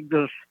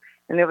eggs,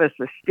 and it was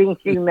a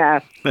stinky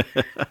mess.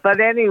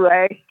 But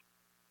anyway,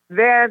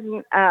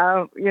 then,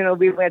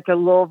 we went to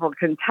Louisville,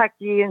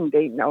 Kentucky and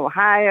Dayton,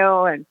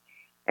 Ohio,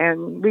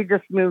 and we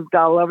just moved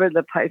all over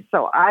the place.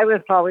 So I was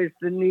always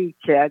the new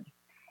kid,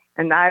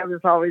 and I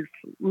was always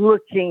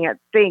looking at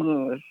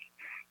things.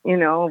 You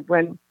know,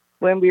 when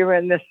we were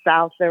in the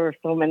South, there were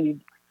so many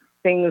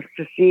things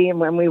to see, and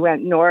when we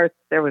went north,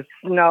 there was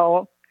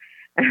snow,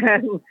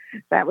 and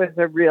that was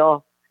a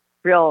real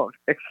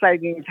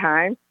exciting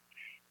time.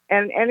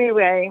 And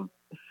anyway,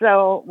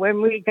 so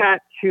when we got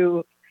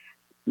to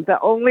the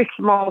only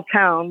small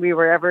town we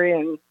were ever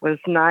in was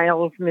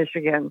Niles,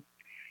 Michigan.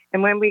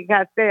 And when we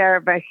got there,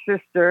 my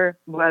sister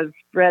was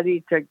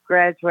ready to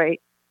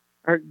graduate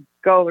or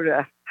go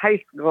to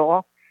high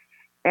school.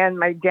 And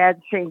my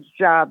dad changed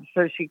jobs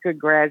so she could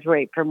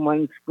graduate from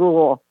one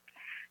school.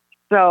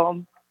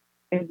 So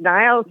in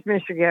Niles,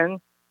 Michigan,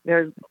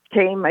 there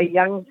came a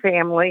young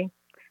family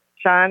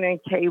John and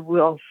Kay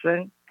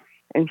Wilson,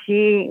 and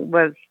he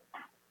was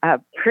a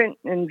print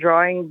and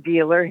drawing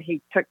dealer.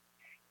 He took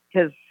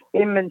his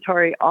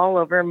inventory all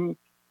over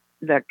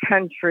the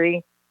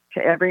country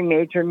to every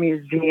major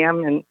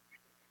museum,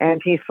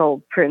 and he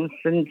sold prints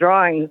and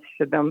drawings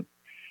to them.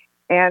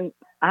 And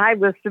I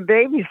was the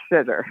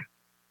babysitter.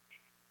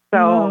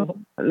 So,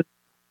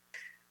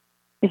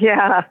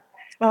 yeah.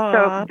 Aww.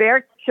 So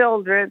their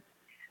children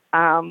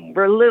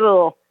were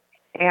little,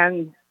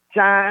 and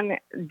John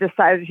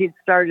decided he'd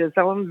start his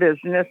own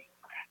business,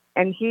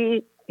 and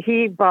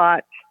he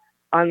bought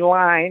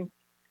online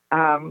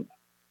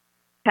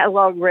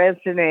catalog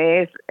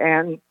resumes,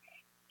 and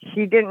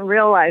he didn't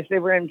realize they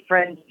were in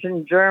French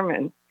and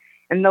German,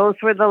 and those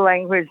were the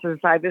languages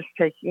I was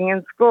taking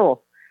in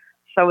school.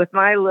 So with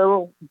my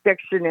little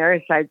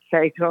dictionaries, I'd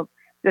say to him,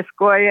 this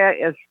Goya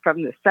is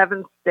from the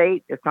 7th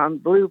state, it's on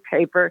blue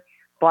paper,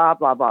 blah,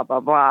 blah, blah,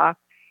 blah, blah.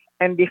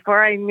 And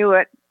before I knew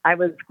it, I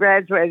was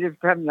graduated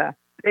from the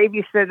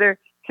babysitter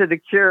to the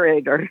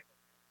curator.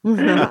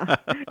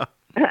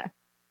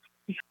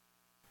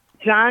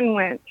 John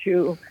went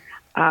to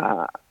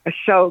a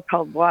show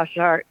called Wash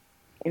Art,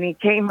 and he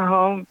came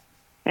home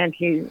and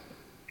he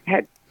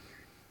had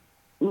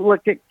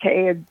looked at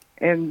Kay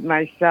and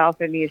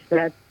myself, and he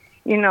said,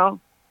 you know,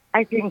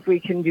 I think we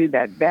can do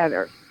that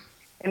better.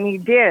 And he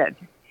did.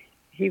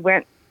 He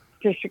went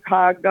to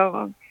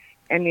Chicago,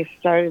 and he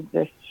started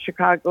the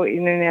Chicago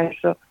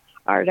International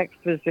Art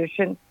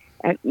Exposition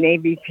at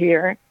Navy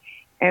Pier,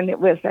 and it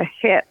was a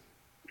hit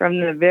from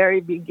the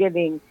very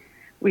beginning.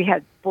 We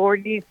had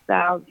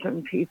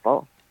 40,000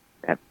 people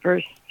that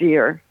first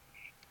year,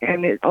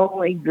 and it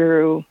only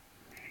grew.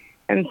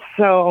 And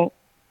so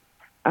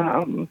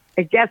I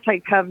guess I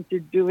come to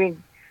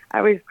doing, I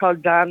always call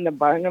John the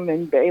Barnum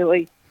and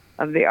Bailey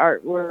of the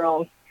art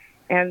world,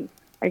 and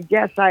I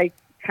guess I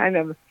kind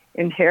of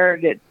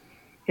inherited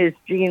his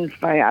genes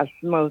by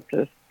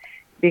osmosis,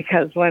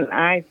 because when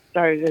I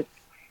started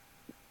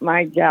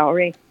my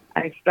gallery,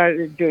 I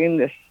started doing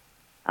this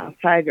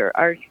outsider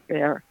art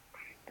fair.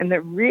 And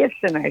the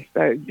reason I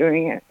started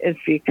doing it is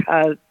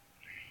because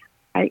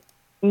I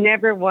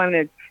never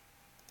wanted,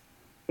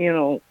 you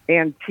know,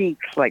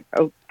 antiques like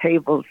oak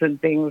tables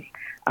and things.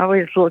 I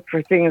always looked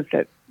for things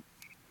that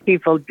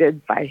people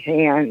did by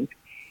hand.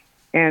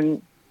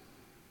 And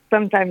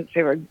sometimes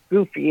they were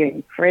goofy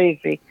and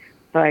crazy,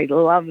 but I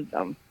loved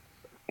them.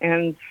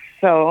 And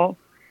so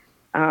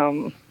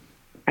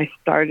I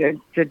started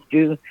to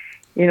do,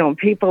 you know,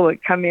 people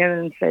would come in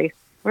and say,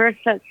 where's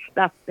that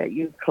stuff that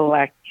you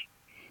collect?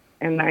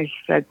 And I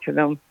said to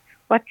them,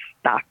 what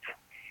stuff?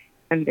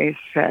 And they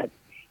said,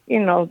 you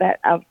know, that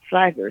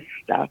outsider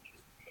stuff.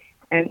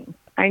 And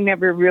I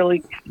never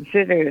really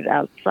considered it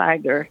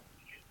outsider,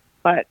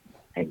 but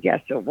I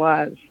guess it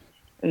was.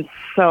 And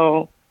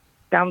so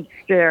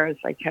downstairs,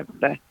 I kept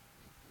the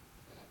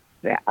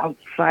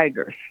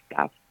outsider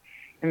stuff,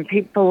 and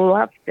people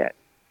loved it.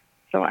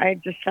 So I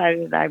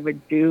decided I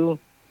would do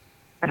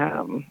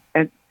an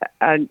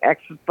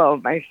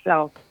expo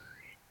myself,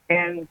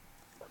 and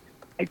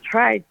I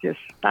tried to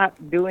stop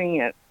doing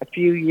it a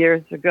few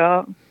years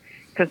ago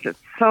because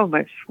it's so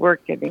much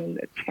work getting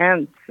the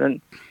tents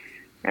and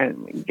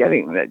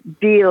getting the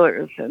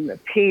dealers and the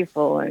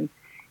people and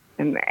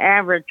the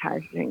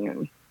advertising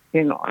and,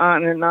 you know,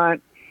 on and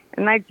on.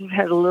 And I just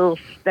had a little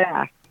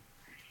staff,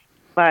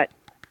 but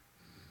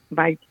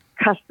my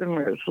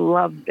customers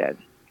loved it,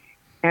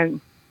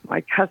 and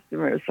my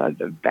customers are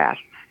the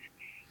best.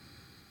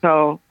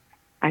 So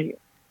I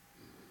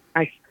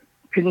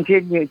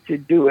continue to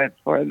do it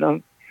for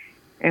them,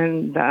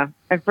 and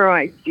for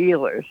my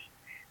dealers.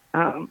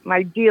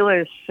 My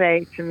dealers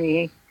say to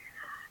me,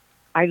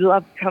 I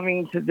love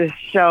coming to this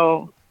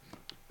show,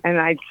 and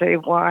I'd say,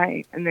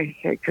 why? And they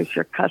say, because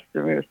your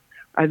customers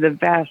are the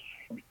best,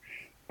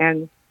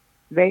 and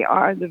they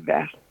are the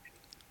best.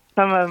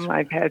 Some of them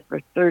I've had for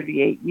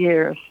 38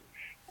 years,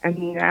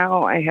 and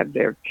now I have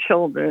their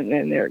children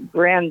and their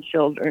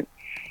grandchildren,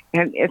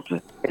 and it's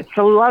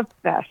a love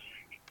fest.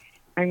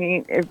 I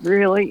mean, it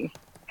really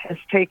has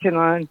taken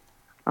on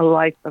a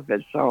life of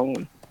its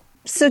own.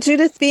 So,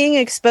 Judith, being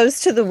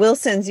exposed to the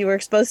Wilsons, you were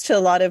exposed to a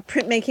lot of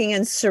printmaking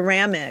and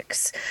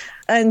ceramics.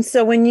 And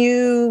so when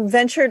you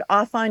ventured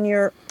off on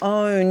your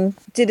own,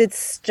 did it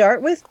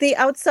start with the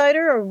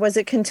outsider, or was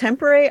it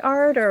contemporary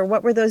art, or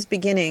what were those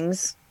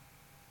beginnings?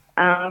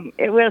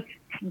 It was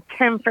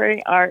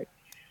contemporary art,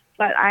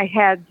 but I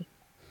had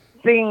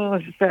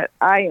things that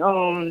I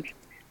owned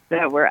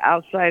that were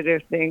outsider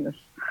things,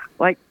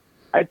 like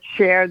a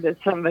chair that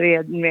somebody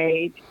had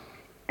made,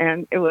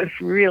 and it was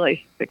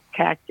really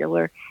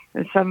spectacular.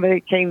 And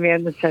somebody came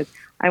in and said,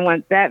 I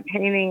want that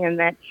painting and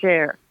that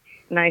chair.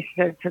 And I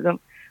said to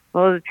them,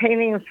 well, the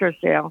painting is for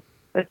sale,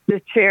 but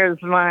the chair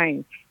is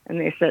mine.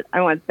 And they said,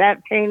 I want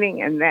that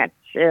painting and that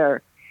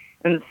chair.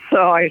 And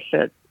so I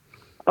said,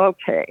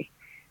 okay.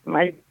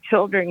 My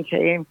children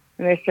came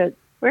and they said,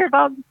 where'd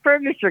all the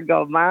furniture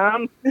go,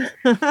 Mom?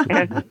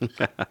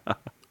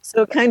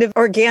 So it kind of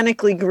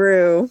organically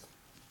grew.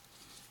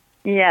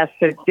 Yes,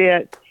 it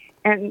did.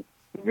 And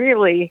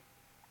really,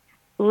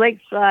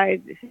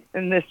 Lakeside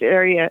in this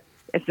area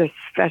is a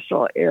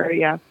special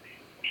area.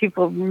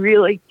 People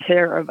really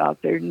care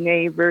about their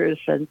neighbors,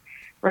 and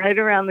right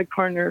around the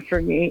corner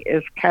for me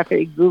is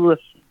Cafe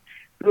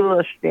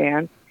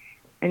Gulistan.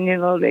 And, you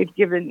know, they've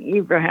given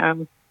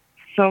Ibrahim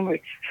so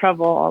much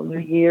trouble all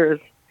the years.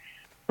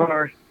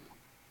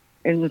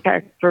 In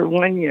fact, for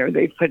 1 year,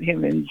 they put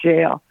him in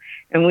jail.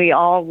 And we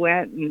all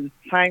went and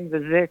signed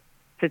the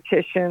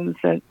petitions.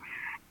 And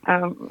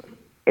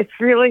it's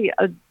really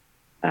a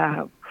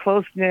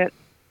close-knit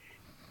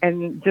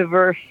and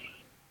diverse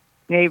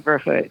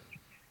neighborhood.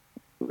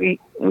 We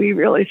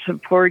really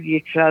support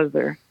each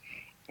other.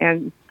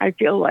 And I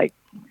feel like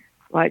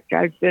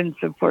I've been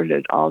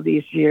supported all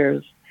these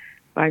years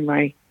by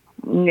my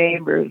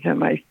neighbors and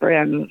my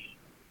friends.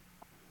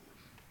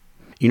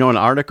 You know, an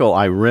article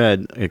I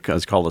read,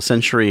 it's called "A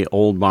Century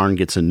Old Barn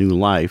Gets a New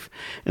Life,"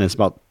 and it's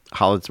about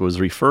how it was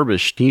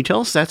refurbished. Can you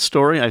tell us that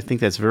story? I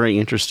think that's very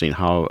interesting,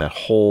 how that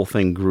whole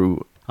thing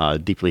grew a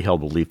deeply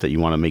held belief that you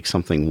want to make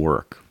something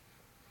work.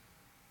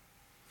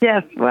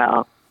 Yes,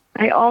 well,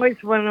 I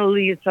always want to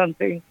leave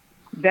something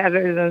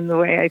better than the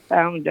way I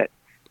found it.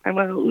 I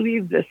want to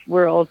leave this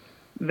world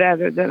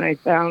better than I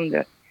found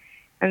it.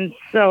 And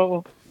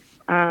so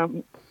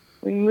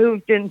we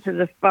moved into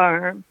the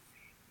farm,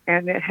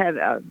 and it had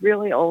a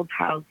really old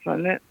house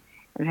on it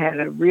and had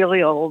a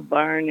really old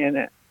barn in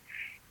it.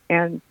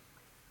 And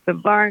the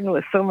barn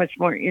was so much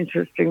more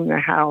interesting than the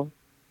house.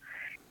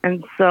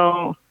 And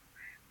so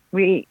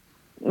we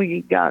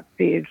got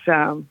these,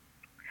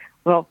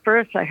 well,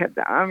 first I had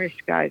the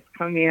Amish guys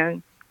come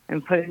in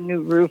and put a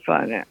new roof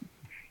on it.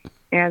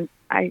 And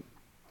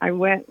I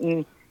went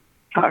and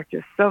talked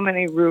to so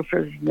many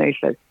roofers, and they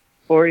said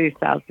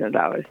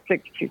 $40,000,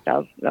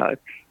 $60,000,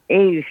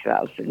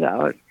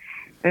 $80,000.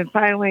 And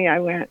finally I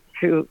went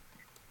to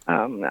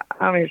the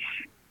Amish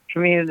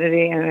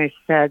community, and I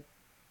said,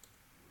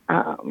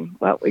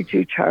 what would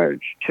you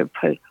charge to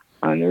put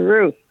on the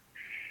roof?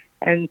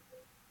 And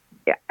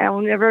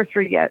I'll never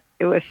forget,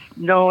 it was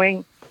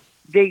snowing,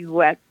 big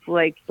wet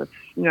flakes of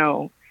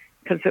snow,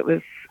 because it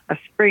was a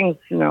spring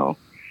snow.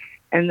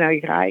 And the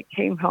guy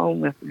came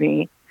home with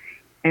me,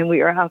 and we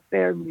were out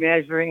there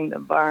measuring the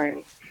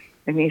barn.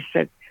 And he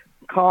said,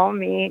 call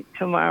me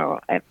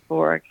tomorrow at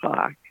 4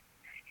 o'clock,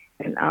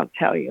 and I'll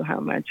tell you how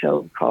much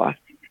it'll cost.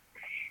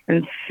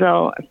 And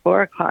so at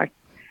 4 o'clock,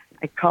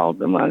 I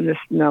called him on this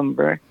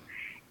number,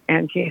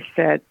 and he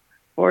said,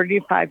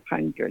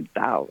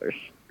 $4,500.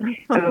 And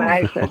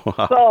I said,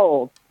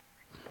 sold.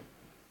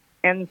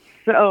 And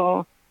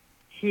so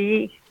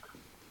he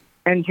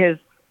and his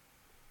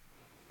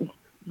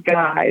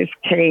guys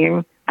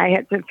came. I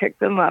had to pick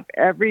them up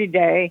every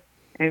day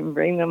and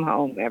bring them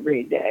home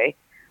every day.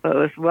 So it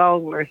was well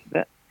worth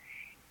it.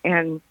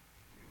 And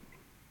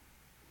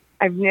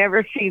I've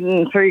never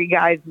seen 3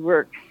 guys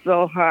work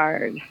so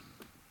hard.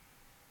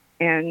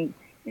 And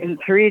in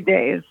 3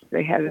 days,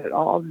 they had it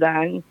all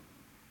done.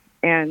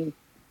 And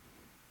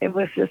it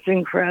was just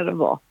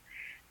incredible.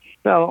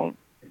 So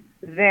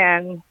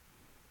then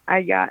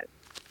I got,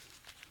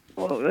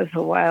 well, it was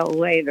a while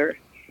later,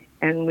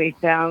 and we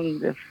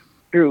found this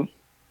group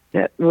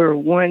that were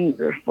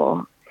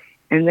wonderful.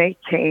 And they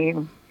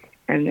came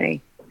and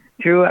they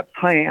drew up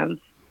plans.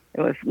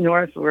 It was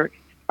Northworks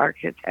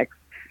Architects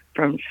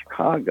from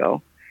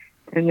Chicago.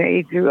 And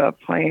they drew up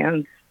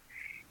plans,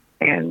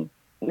 and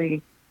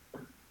we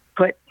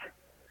put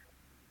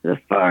the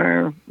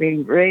farm, we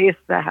raised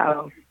the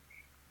house,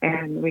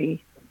 and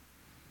we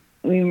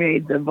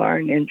made the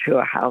barn into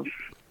a house.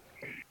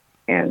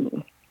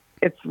 And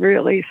it's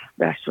really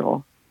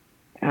special.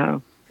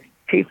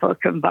 People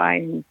can buy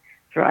and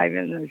drive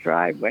in the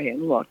driveway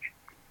and look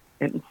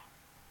and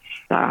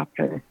stop.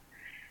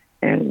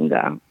 And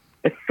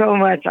it's so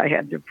much I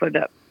had to put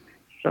up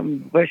some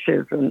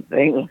bushes and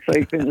things so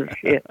you couldn't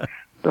see it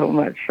so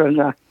much from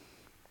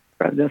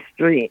the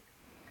street.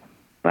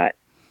 But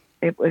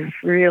it was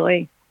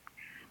really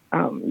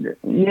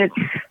niche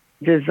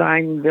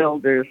design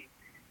builders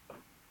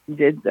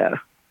did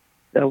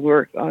the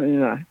work on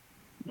the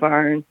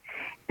barn.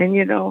 And,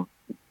 you know,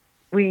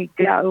 we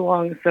got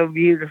along so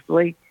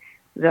beautifully,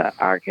 the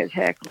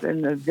architects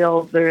and the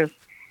builders,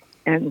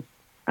 and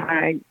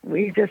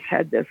we just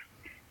had this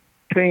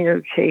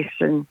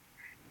communication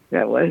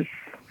that was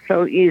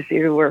so easy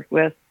to work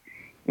with.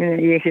 You know,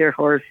 you hear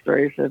horror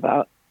stories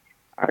about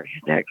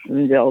architects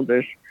and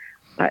builders,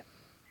 but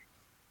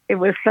it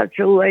was such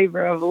a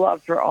labor of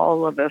love for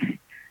all of us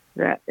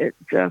that it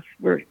just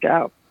worked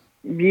out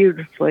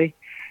beautifully.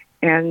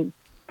 And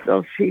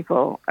those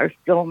people are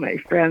still my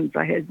friends.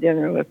 I had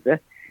dinner with the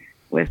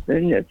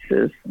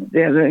Nitzes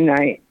the other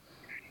night,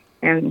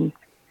 and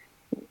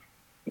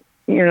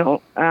you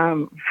know,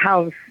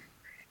 House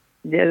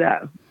did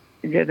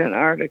an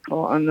article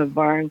on the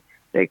barn.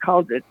 They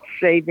called it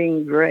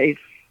 "Saving Grace,"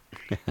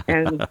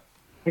 and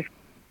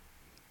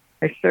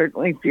I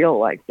certainly feel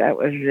like that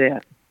was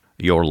it.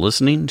 You're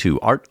listening to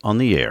Art on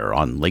the Air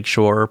on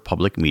Lakeshore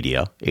Public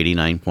Media,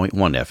 89.1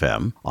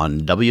 FM,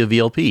 on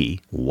WVLP,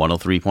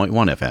 103.1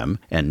 FM,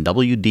 and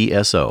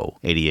WDSO,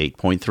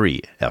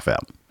 88.3 FM.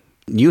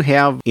 You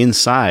have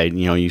inside,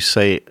 you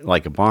say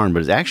like a barn,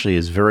 but it actually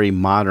is very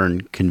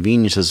modern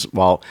conveniences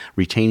while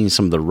retaining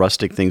some of the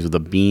rustic things with the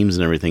beams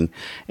and everything.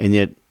 And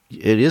yet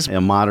it is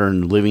a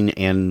modern living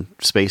and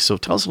space. So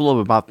tell us a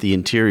little bit about the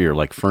interior,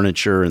 like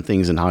furniture and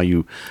things, and how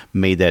you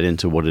made that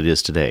into what it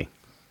is today.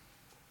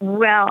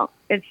 Well,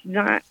 it's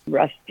not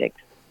rustic.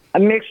 A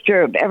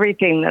mixture of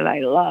everything that I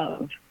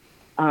love.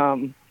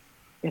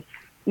 It's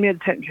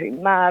mid-century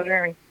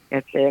modern.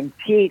 It's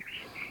antiques.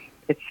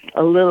 It's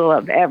a little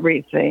of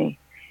everything.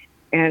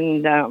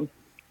 And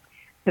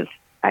 'cause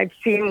I've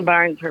seen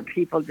barns where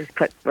people just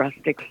put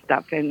rustic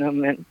stuff in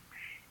them,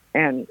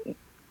 and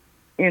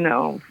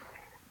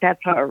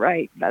that's all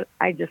right. But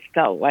I just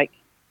felt like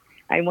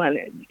I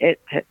wanted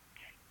it to.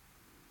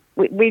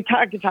 We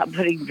talked about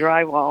putting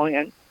drywall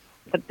in,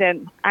 but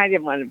then I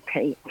didn't want to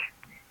paint.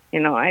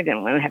 I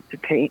didn't want to have to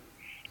paint.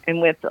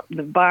 And with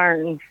the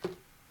barn,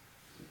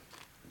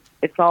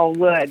 it's all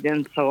wood,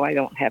 and so I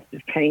don't have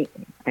to paint.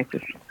 I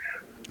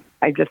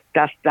just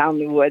dust down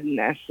the wood, and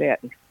that's it.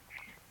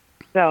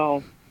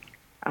 So,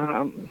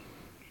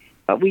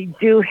 but we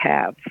do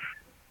have,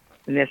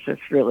 and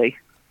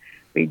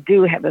we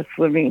do have a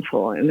swimming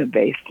pool in the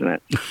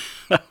basement.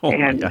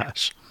 My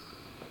gosh.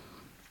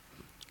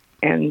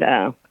 And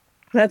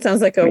that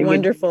sounds like a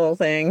wonderful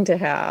thing to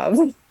have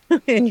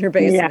in your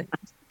basement. Yeah.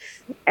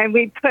 And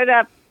we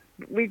tried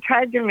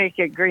to make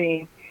it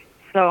green.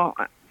 So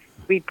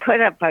we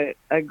put up a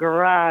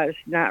garage,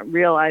 not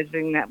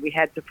realizing that we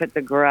had to put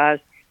the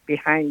garage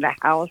behind the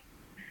house.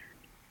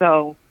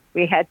 So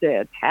we had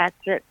to attach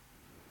it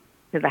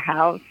to the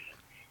house.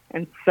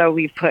 And so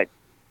we put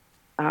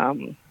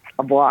a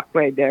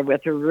walkway there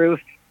with a roof.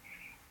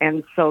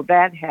 And so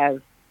that has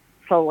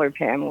solar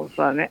panels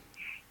on it.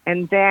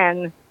 And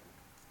then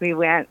we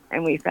went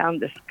and we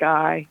found this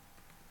guy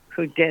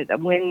who did a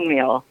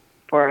windmill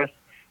for us.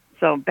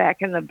 So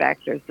back in the back,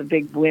 there's a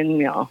big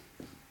windmill.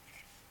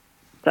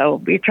 So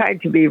we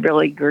tried to be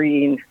really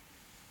green.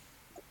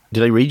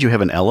 Did I read you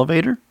have an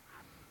elevator?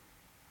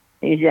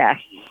 Yes.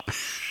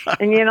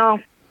 And,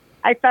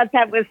 I thought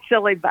that was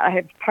silly, but I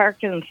have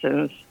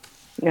Parkinson's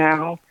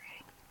now,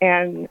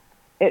 and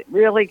it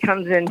really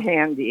comes in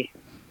handy.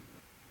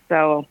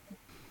 So,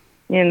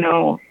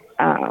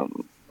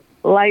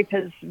 life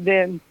has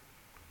been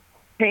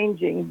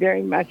changing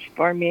very much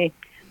for me,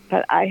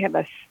 but I have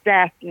a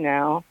staff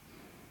now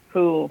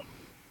who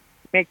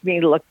make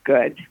me look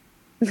good.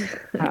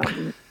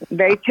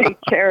 They take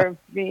care of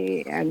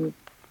me, and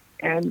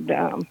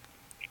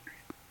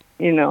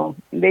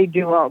they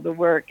do all the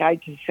work. I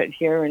just sit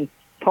here and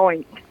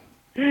point.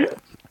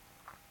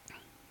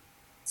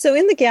 So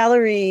in the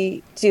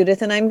gallery,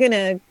 Judith, and I'm going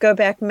to go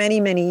back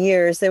many, many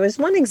years, there was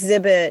one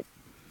exhibit,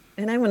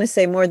 and I want to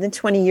say more than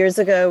 20 years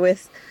ago,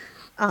 with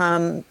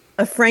a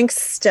Frank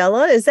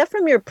Stella. Is that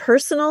from your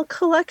personal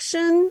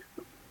collection?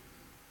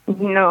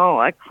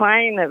 No, a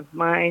client of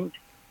mine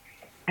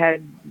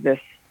had this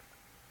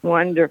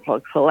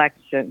wonderful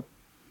collection,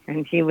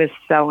 and he was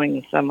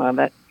selling some of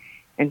it,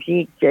 and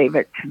he gave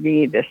it to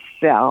me to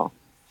sell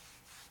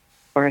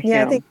for him.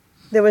 Yeah, I think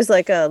there was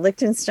like a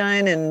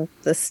Liechtenstein and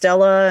the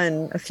Stella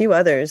and a few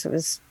others.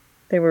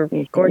 They were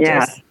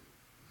gorgeous.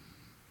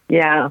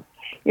 Yeah.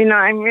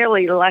 I'm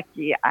really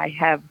lucky. I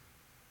have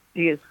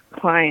these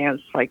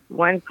clients. Like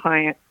one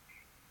client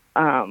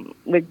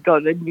would go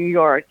to New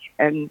York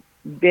and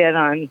bid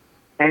on,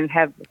 and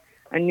have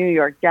a New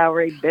York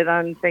gallery bid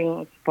on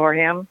things for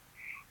him.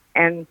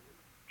 And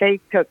they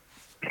took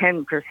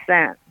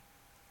 10%,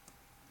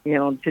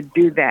 to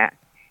do that.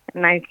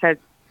 And I said,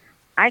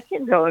 I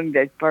can go and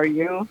bid for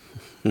you.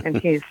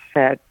 And he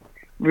said,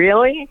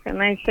 really?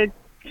 And I said,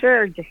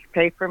 sure, just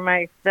pay for my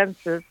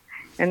expenses.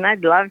 And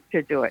I'd love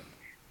to do it.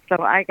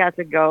 So I got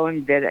to go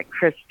and bid at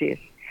Christie's.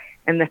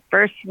 And the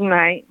first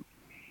night,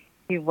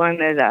 he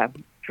wanted a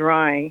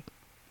drawing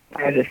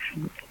by this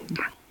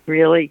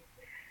really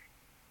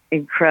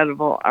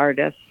incredible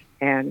artist.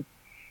 And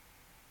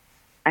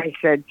I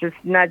said, just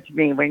nudge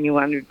me when you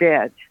want to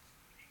bid.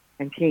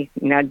 And he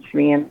nudged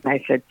me, and I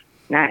said,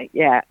 not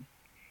yet.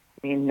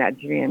 He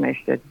nudged me, and I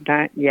said,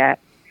 not yet.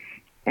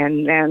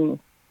 And then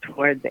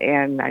toward the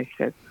end, I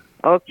said,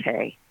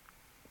 okay,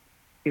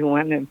 you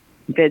want to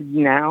bid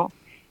now?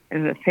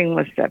 And the thing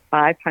was at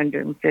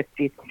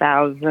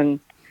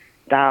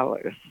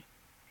 $550,000.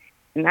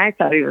 And I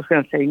thought he was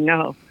going to say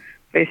no.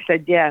 But he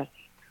said, yes.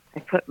 I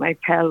put my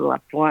pedal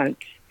up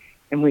once,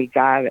 and we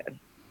got it.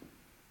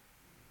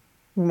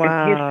 Wow.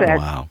 And he said,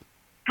 Wow.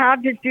 how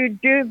did you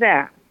do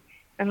that?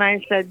 And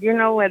I said,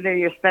 whether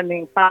you're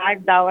spending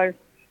 $5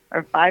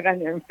 or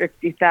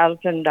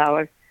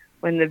 $550,000,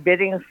 when the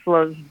bidding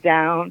slows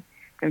down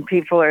and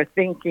people are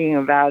thinking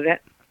about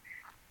it,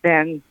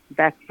 then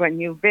that's when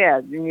you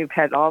bid. And you've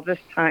had all this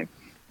time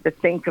to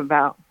think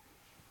about,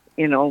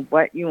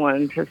 what you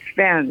wanted to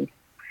spend.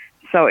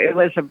 So it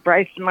was a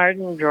Bryce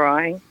Martin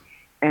drawing,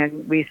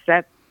 and we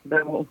set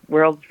the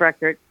world's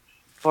record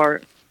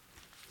for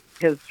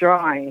his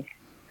drawing,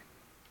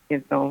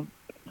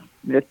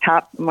 the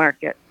top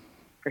market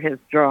for his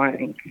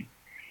drawing.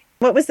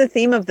 What was the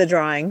theme of the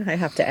drawing, I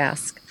have to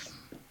ask?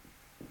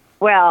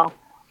 Well,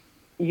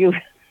 you,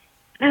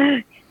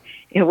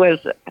 it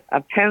was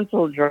a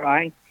pencil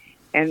drawing,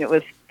 and it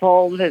was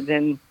folded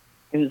in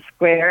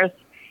squares,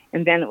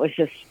 and then it was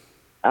just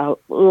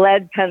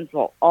lead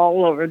pencil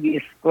all over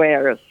these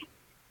squares,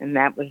 and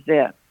that was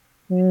it.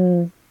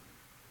 Mm.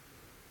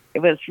 It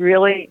was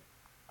really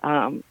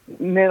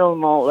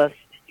minimalist.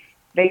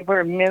 They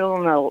were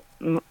minimalist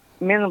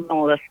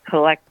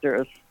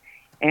collectors,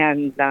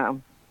 and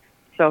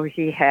so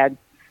he had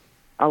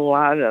a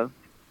lot of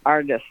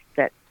artists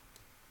that,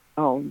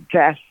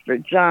 Jasper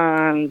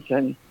Johns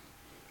and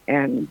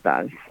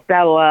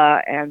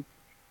Stella, and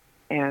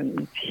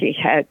they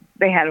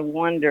had a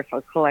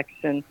wonderful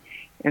collection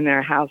in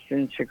their house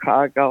in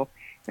Chicago,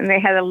 and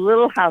they had a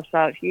little house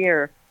out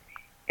here.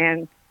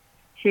 And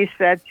he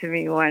said to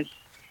me once,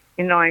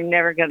 I'm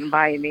never going to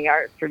buy any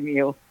art from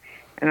you.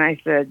 And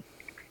I said,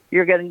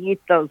 you're going to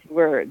eat those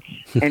words.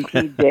 And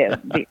he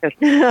did, because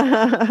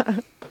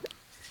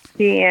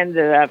he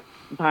ended up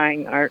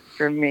buying art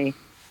from me.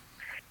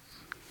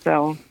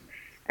 So,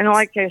 and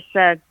like I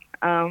said,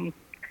 I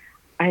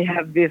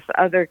have these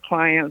other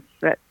clients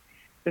that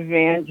the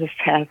man just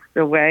passed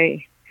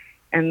away,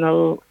 and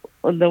the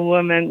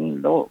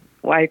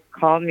wife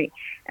called me,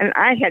 and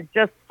I had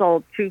just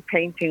sold 2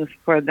 paintings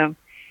for them,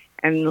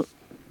 and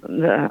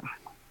the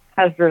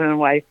husband and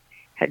wife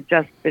had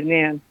just been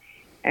in,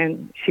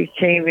 and she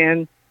came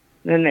in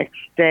the next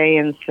day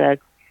and said,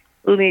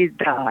 Lee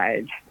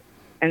died.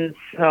 And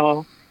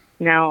so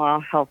now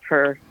I'll help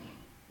her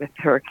with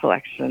her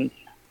collections.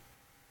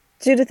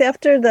 Judith,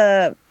 after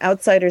the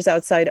Outsiders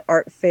Outside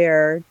Art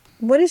Fair,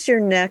 what is your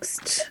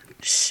next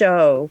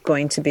show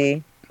going to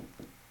be?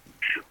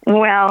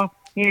 Well,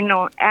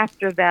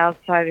 after the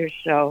Outsiders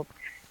show,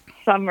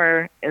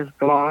 summer is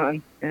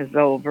gone, is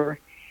over,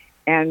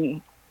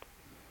 and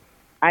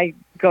I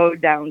go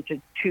down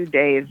to 2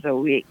 days a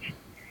week,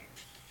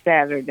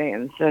 Saturday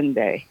and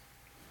Sunday.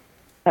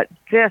 But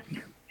this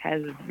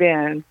has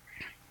been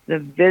the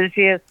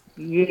busiest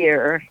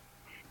year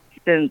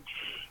since,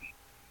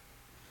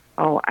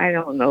 I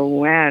don't know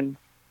when.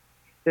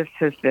 This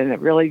has been a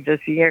really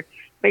busy year.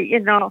 But,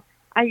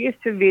 I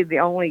used to be the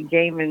only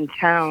game in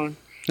town,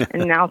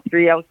 and now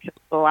Three Oaks has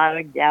a lot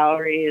of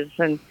galleries,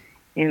 and,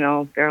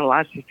 there are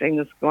lots of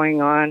things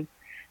going on.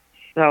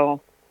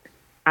 So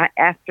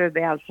after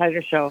the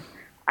Outsider show,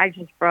 I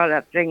just brought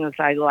up things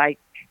I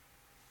liked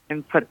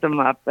and put them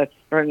up. That's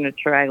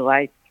furniture I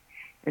liked,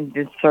 and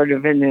did sort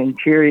of an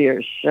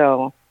interior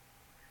show.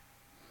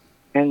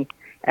 And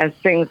as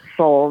things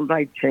sold,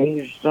 I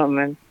changed them,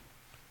 and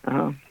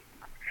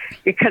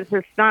because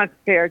it's not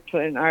fair to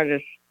an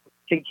artist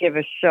to give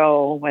a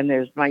show when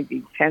there's might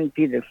be 10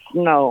 feet of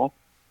snow.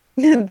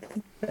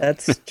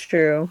 That's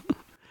true.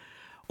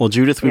 Well,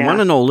 Judith, we want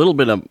to know a little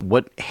bit of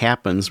what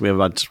happens. We have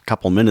about a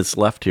couple minutes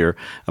left here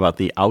about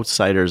the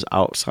Outsiders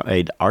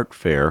Outside Art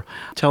Fair.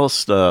 Tell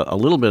us a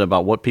little bit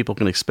about what people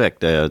can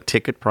expect.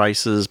 Ticket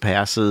prices,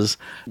 passes.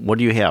 What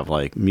do you have,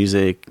 like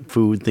music,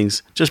 food,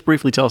 things? Just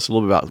briefly tell us a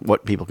little bit about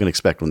what people can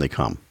expect when they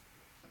come.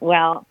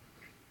 Well,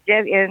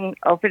 get in.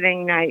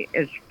 Opening night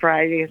is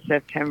Friday,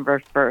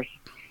 September 1st,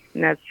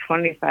 and that's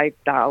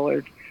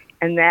 $25.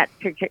 And that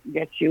ticket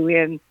gets you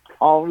in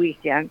all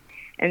weekend.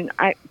 And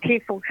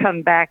people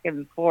come back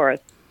and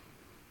forth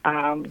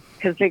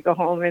because they go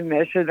home and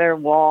measure their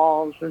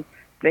walls and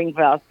think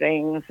about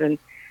things, and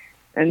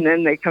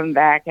then they come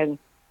back, and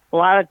a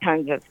lot of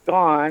times it's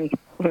gone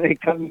when they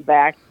come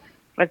back,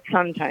 but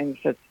sometimes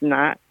it's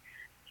not.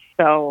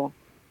 So,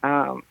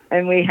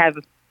 and we have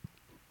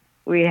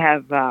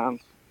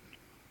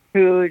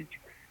food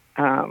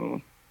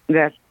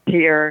that's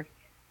here,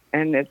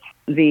 and it's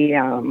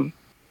the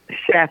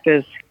chef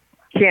is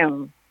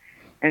Kim,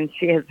 and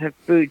she has a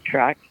food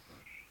truck.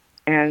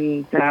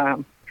 And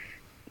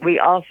we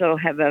also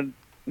have a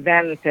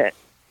benefit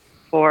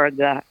for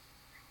the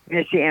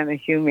Michiana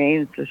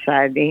Humane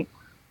Society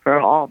for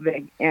all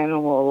big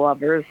animal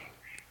lovers.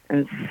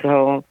 And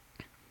so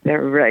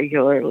they're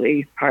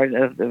regularly part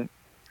of the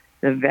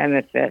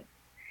benefit.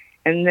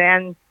 And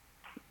then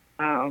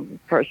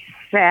for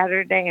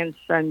Saturday and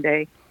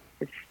Sunday,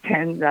 it's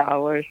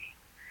 $10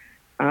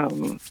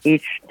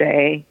 each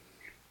day.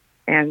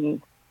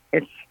 And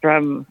it's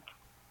from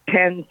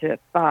 10 to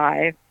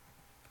 5,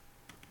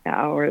 the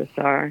hours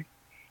are.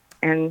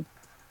 And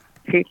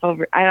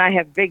I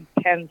have big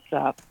tents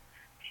up,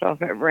 so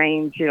if it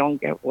rains, you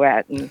don't get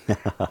wet, and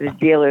the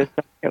dealers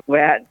don't get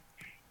wet.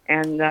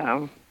 And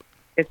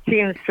it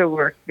seems to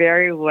work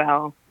very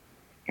well.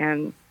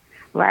 And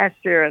last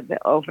year at the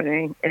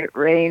opening, it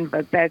rained,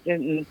 but that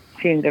didn't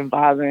seem to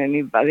bother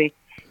anybody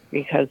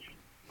because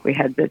we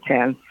had the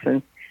tents.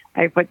 And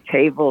I put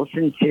tables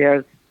and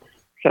chairs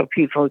so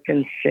people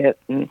can sit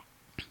and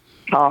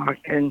talk,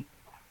 and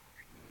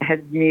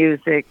had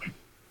music.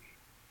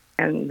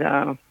 And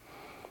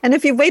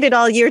if you waited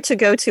all year to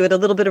go to it, a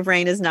little bit of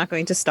rain is not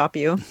going to stop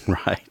you.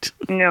 Right.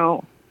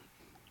 No.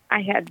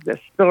 I had the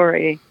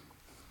story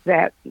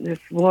that this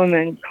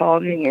woman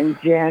called me in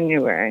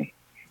January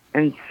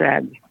and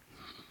said,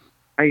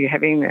 "Are you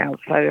having the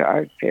Outsider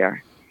Art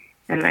Fair?"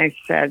 And I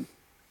said,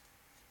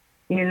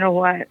 you know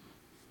what?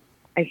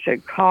 I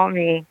said, call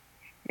me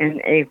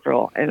in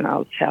April and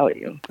I'll tell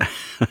you.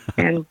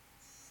 And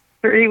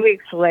 3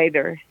 weeks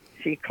later,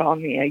 she called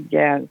me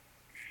again.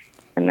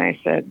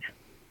 And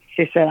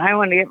she said, I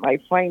want to get my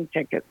plane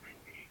tickets.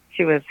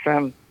 She was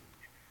from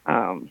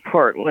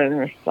Portland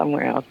or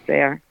somewhere else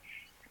there.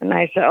 And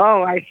I said,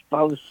 oh, I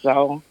suppose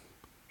so.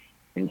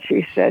 And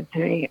she said to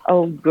me,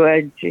 oh,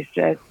 good. She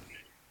said,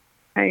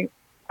 I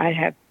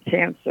have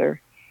cancer.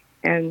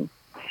 And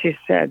she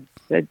said,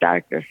 the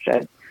doctor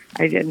said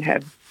I didn't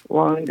have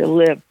long to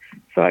live.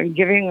 So I'm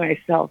giving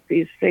myself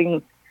these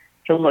things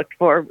to look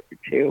forward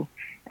to.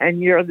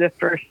 And you're the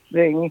first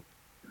thing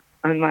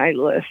on my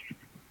list.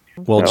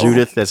 Well,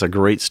 Judith, that's a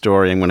great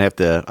story. I'm going to have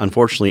to,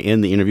 unfortunately,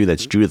 end the interview.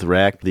 That's Judith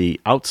Racht, the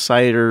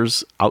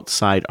Outsiders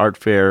Outside Art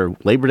Fair,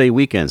 Labor Day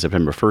weekend,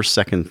 September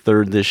 1st, 2nd,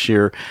 3rd this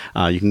year.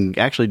 You can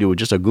actually do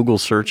just a Google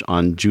search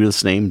on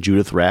Judith's name,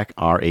 Judith Racht,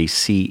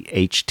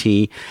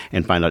 R-A-C-H-T,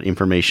 and find out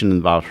information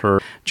about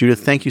her.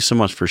 Judith, thank you so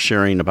much for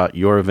sharing about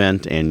your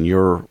event and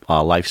your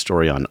life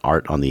story on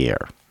Art on the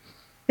Air.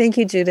 Thank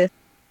you, Judith.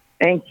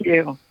 Thank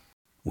you.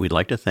 We'd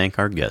like to thank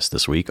our guests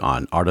this week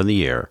on Art on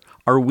the Air,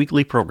 our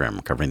weekly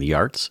program covering the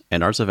arts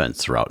and arts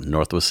events throughout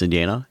Northwest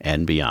Indiana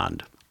and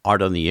beyond.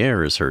 Art on the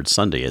Air is heard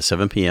Sunday at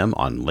 7 p.m.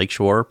 on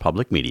Lakeshore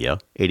Public Media,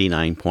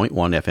 89.1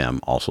 FM,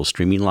 also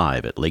streaming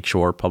live at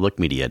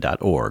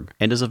lakeshorepublicmedia.org,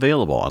 and is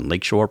available on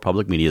Lakeshore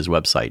Public Media's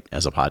website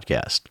as a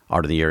podcast.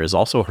 Art on the Air is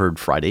also heard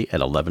Friday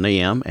at 11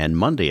 a.m. and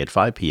Monday at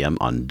 5 p.m.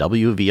 on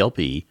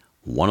WVLP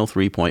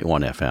 103.1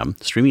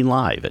 FM, streaming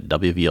live at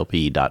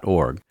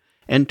wvlp.org,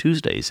 and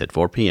Tuesdays at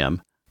 4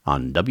 p.m.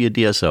 on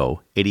WDSO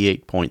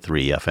 88.3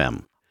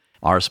 FM.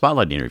 Our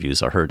Spotlight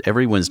interviews are heard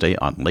every Wednesday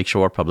on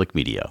Lakeshore Public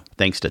Media.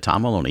 Thanks to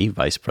Tom Maloney,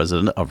 Vice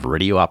President of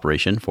Radio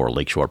Operation for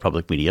Lakeshore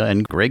Public Media,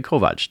 and Greg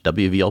Kovach,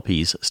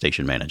 WVLP's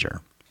Station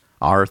Manager.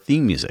 Our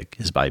theme music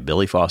is by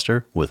Billy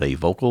Foster with a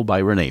vocal by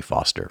Renee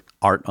Foster.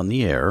 Art on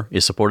the Air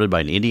is supported by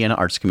an Indiana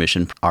Arts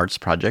Commission Arts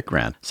Project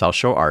Grant, South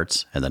Shore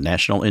Arts, and the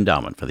National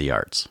Endowment for the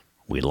Arts.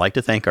 We'd like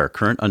to thank our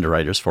current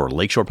underwriters for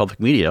Lakeshore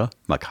Public Media,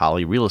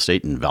 Macaulay Real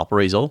Estate in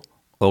Valparaiso,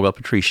 Olga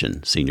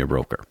Patrician, Senior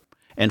Broker.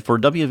 And for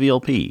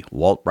WVLP,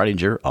 Walt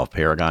Breidinger of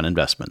Paragon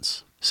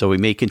Investments. So we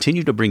may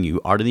continue to bring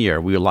you Art in the Air.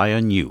 We rely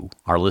on you,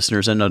 our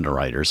listeners and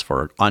underwriters,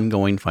 for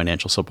ongoing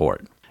financial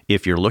support.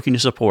 If you're looking to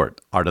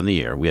support Art on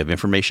the Air, we have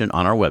information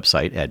on our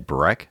website at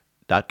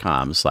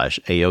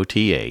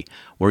breck.com/AOTA,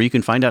 where you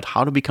can find out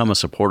how to become a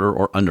supporter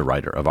or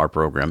underwriter of our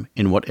program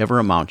in whatever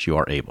amount you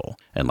are able.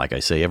 And like I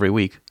say every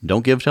week,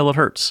 don't give till it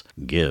hurts.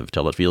 Give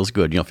till it feels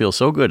good. You'll feel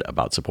so good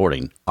about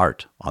supporting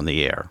Art on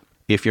the Air.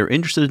 If you're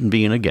interested in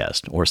being a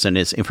guest or send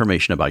us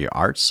information about your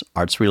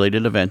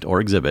arts-related event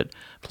or exhibit,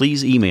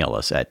 please email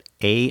us at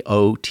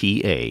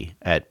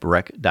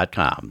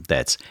aota@breck.com.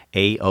 That's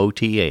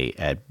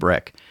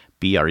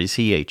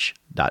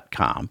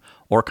aota@breck.com,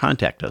 or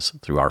contact us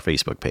through our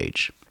Facebook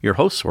page. Your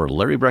hosts were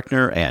Larry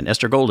Breckner and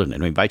Esther Golden,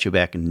 and we invite you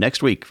back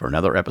next week for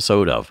another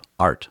episode of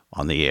Art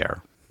on the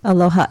Air.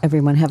 Aloha,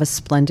 everyone. Have a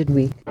splendid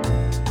week.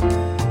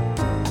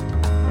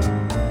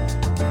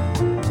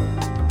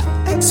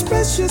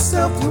 Express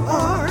yourself through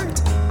art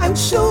and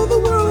show the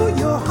world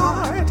your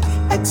heart.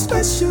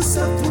 Express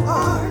yourself through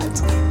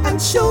art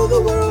and show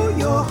the world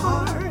your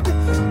heart.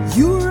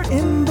 You're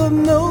in the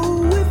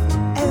know with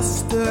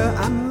Esther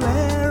and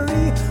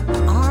Larry.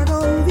 Art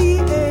on the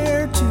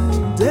Air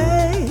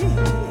today.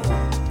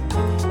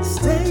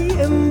 Stay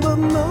in the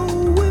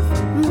know with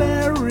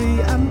Larry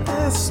and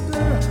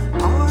Esther.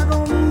 Art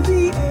on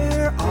the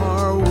Air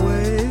our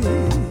way.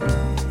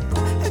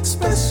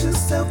 Express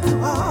yourself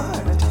through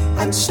art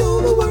and show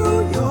the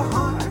world your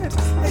heart.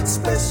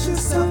 Express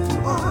yourself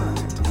through art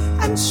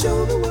and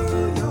show the world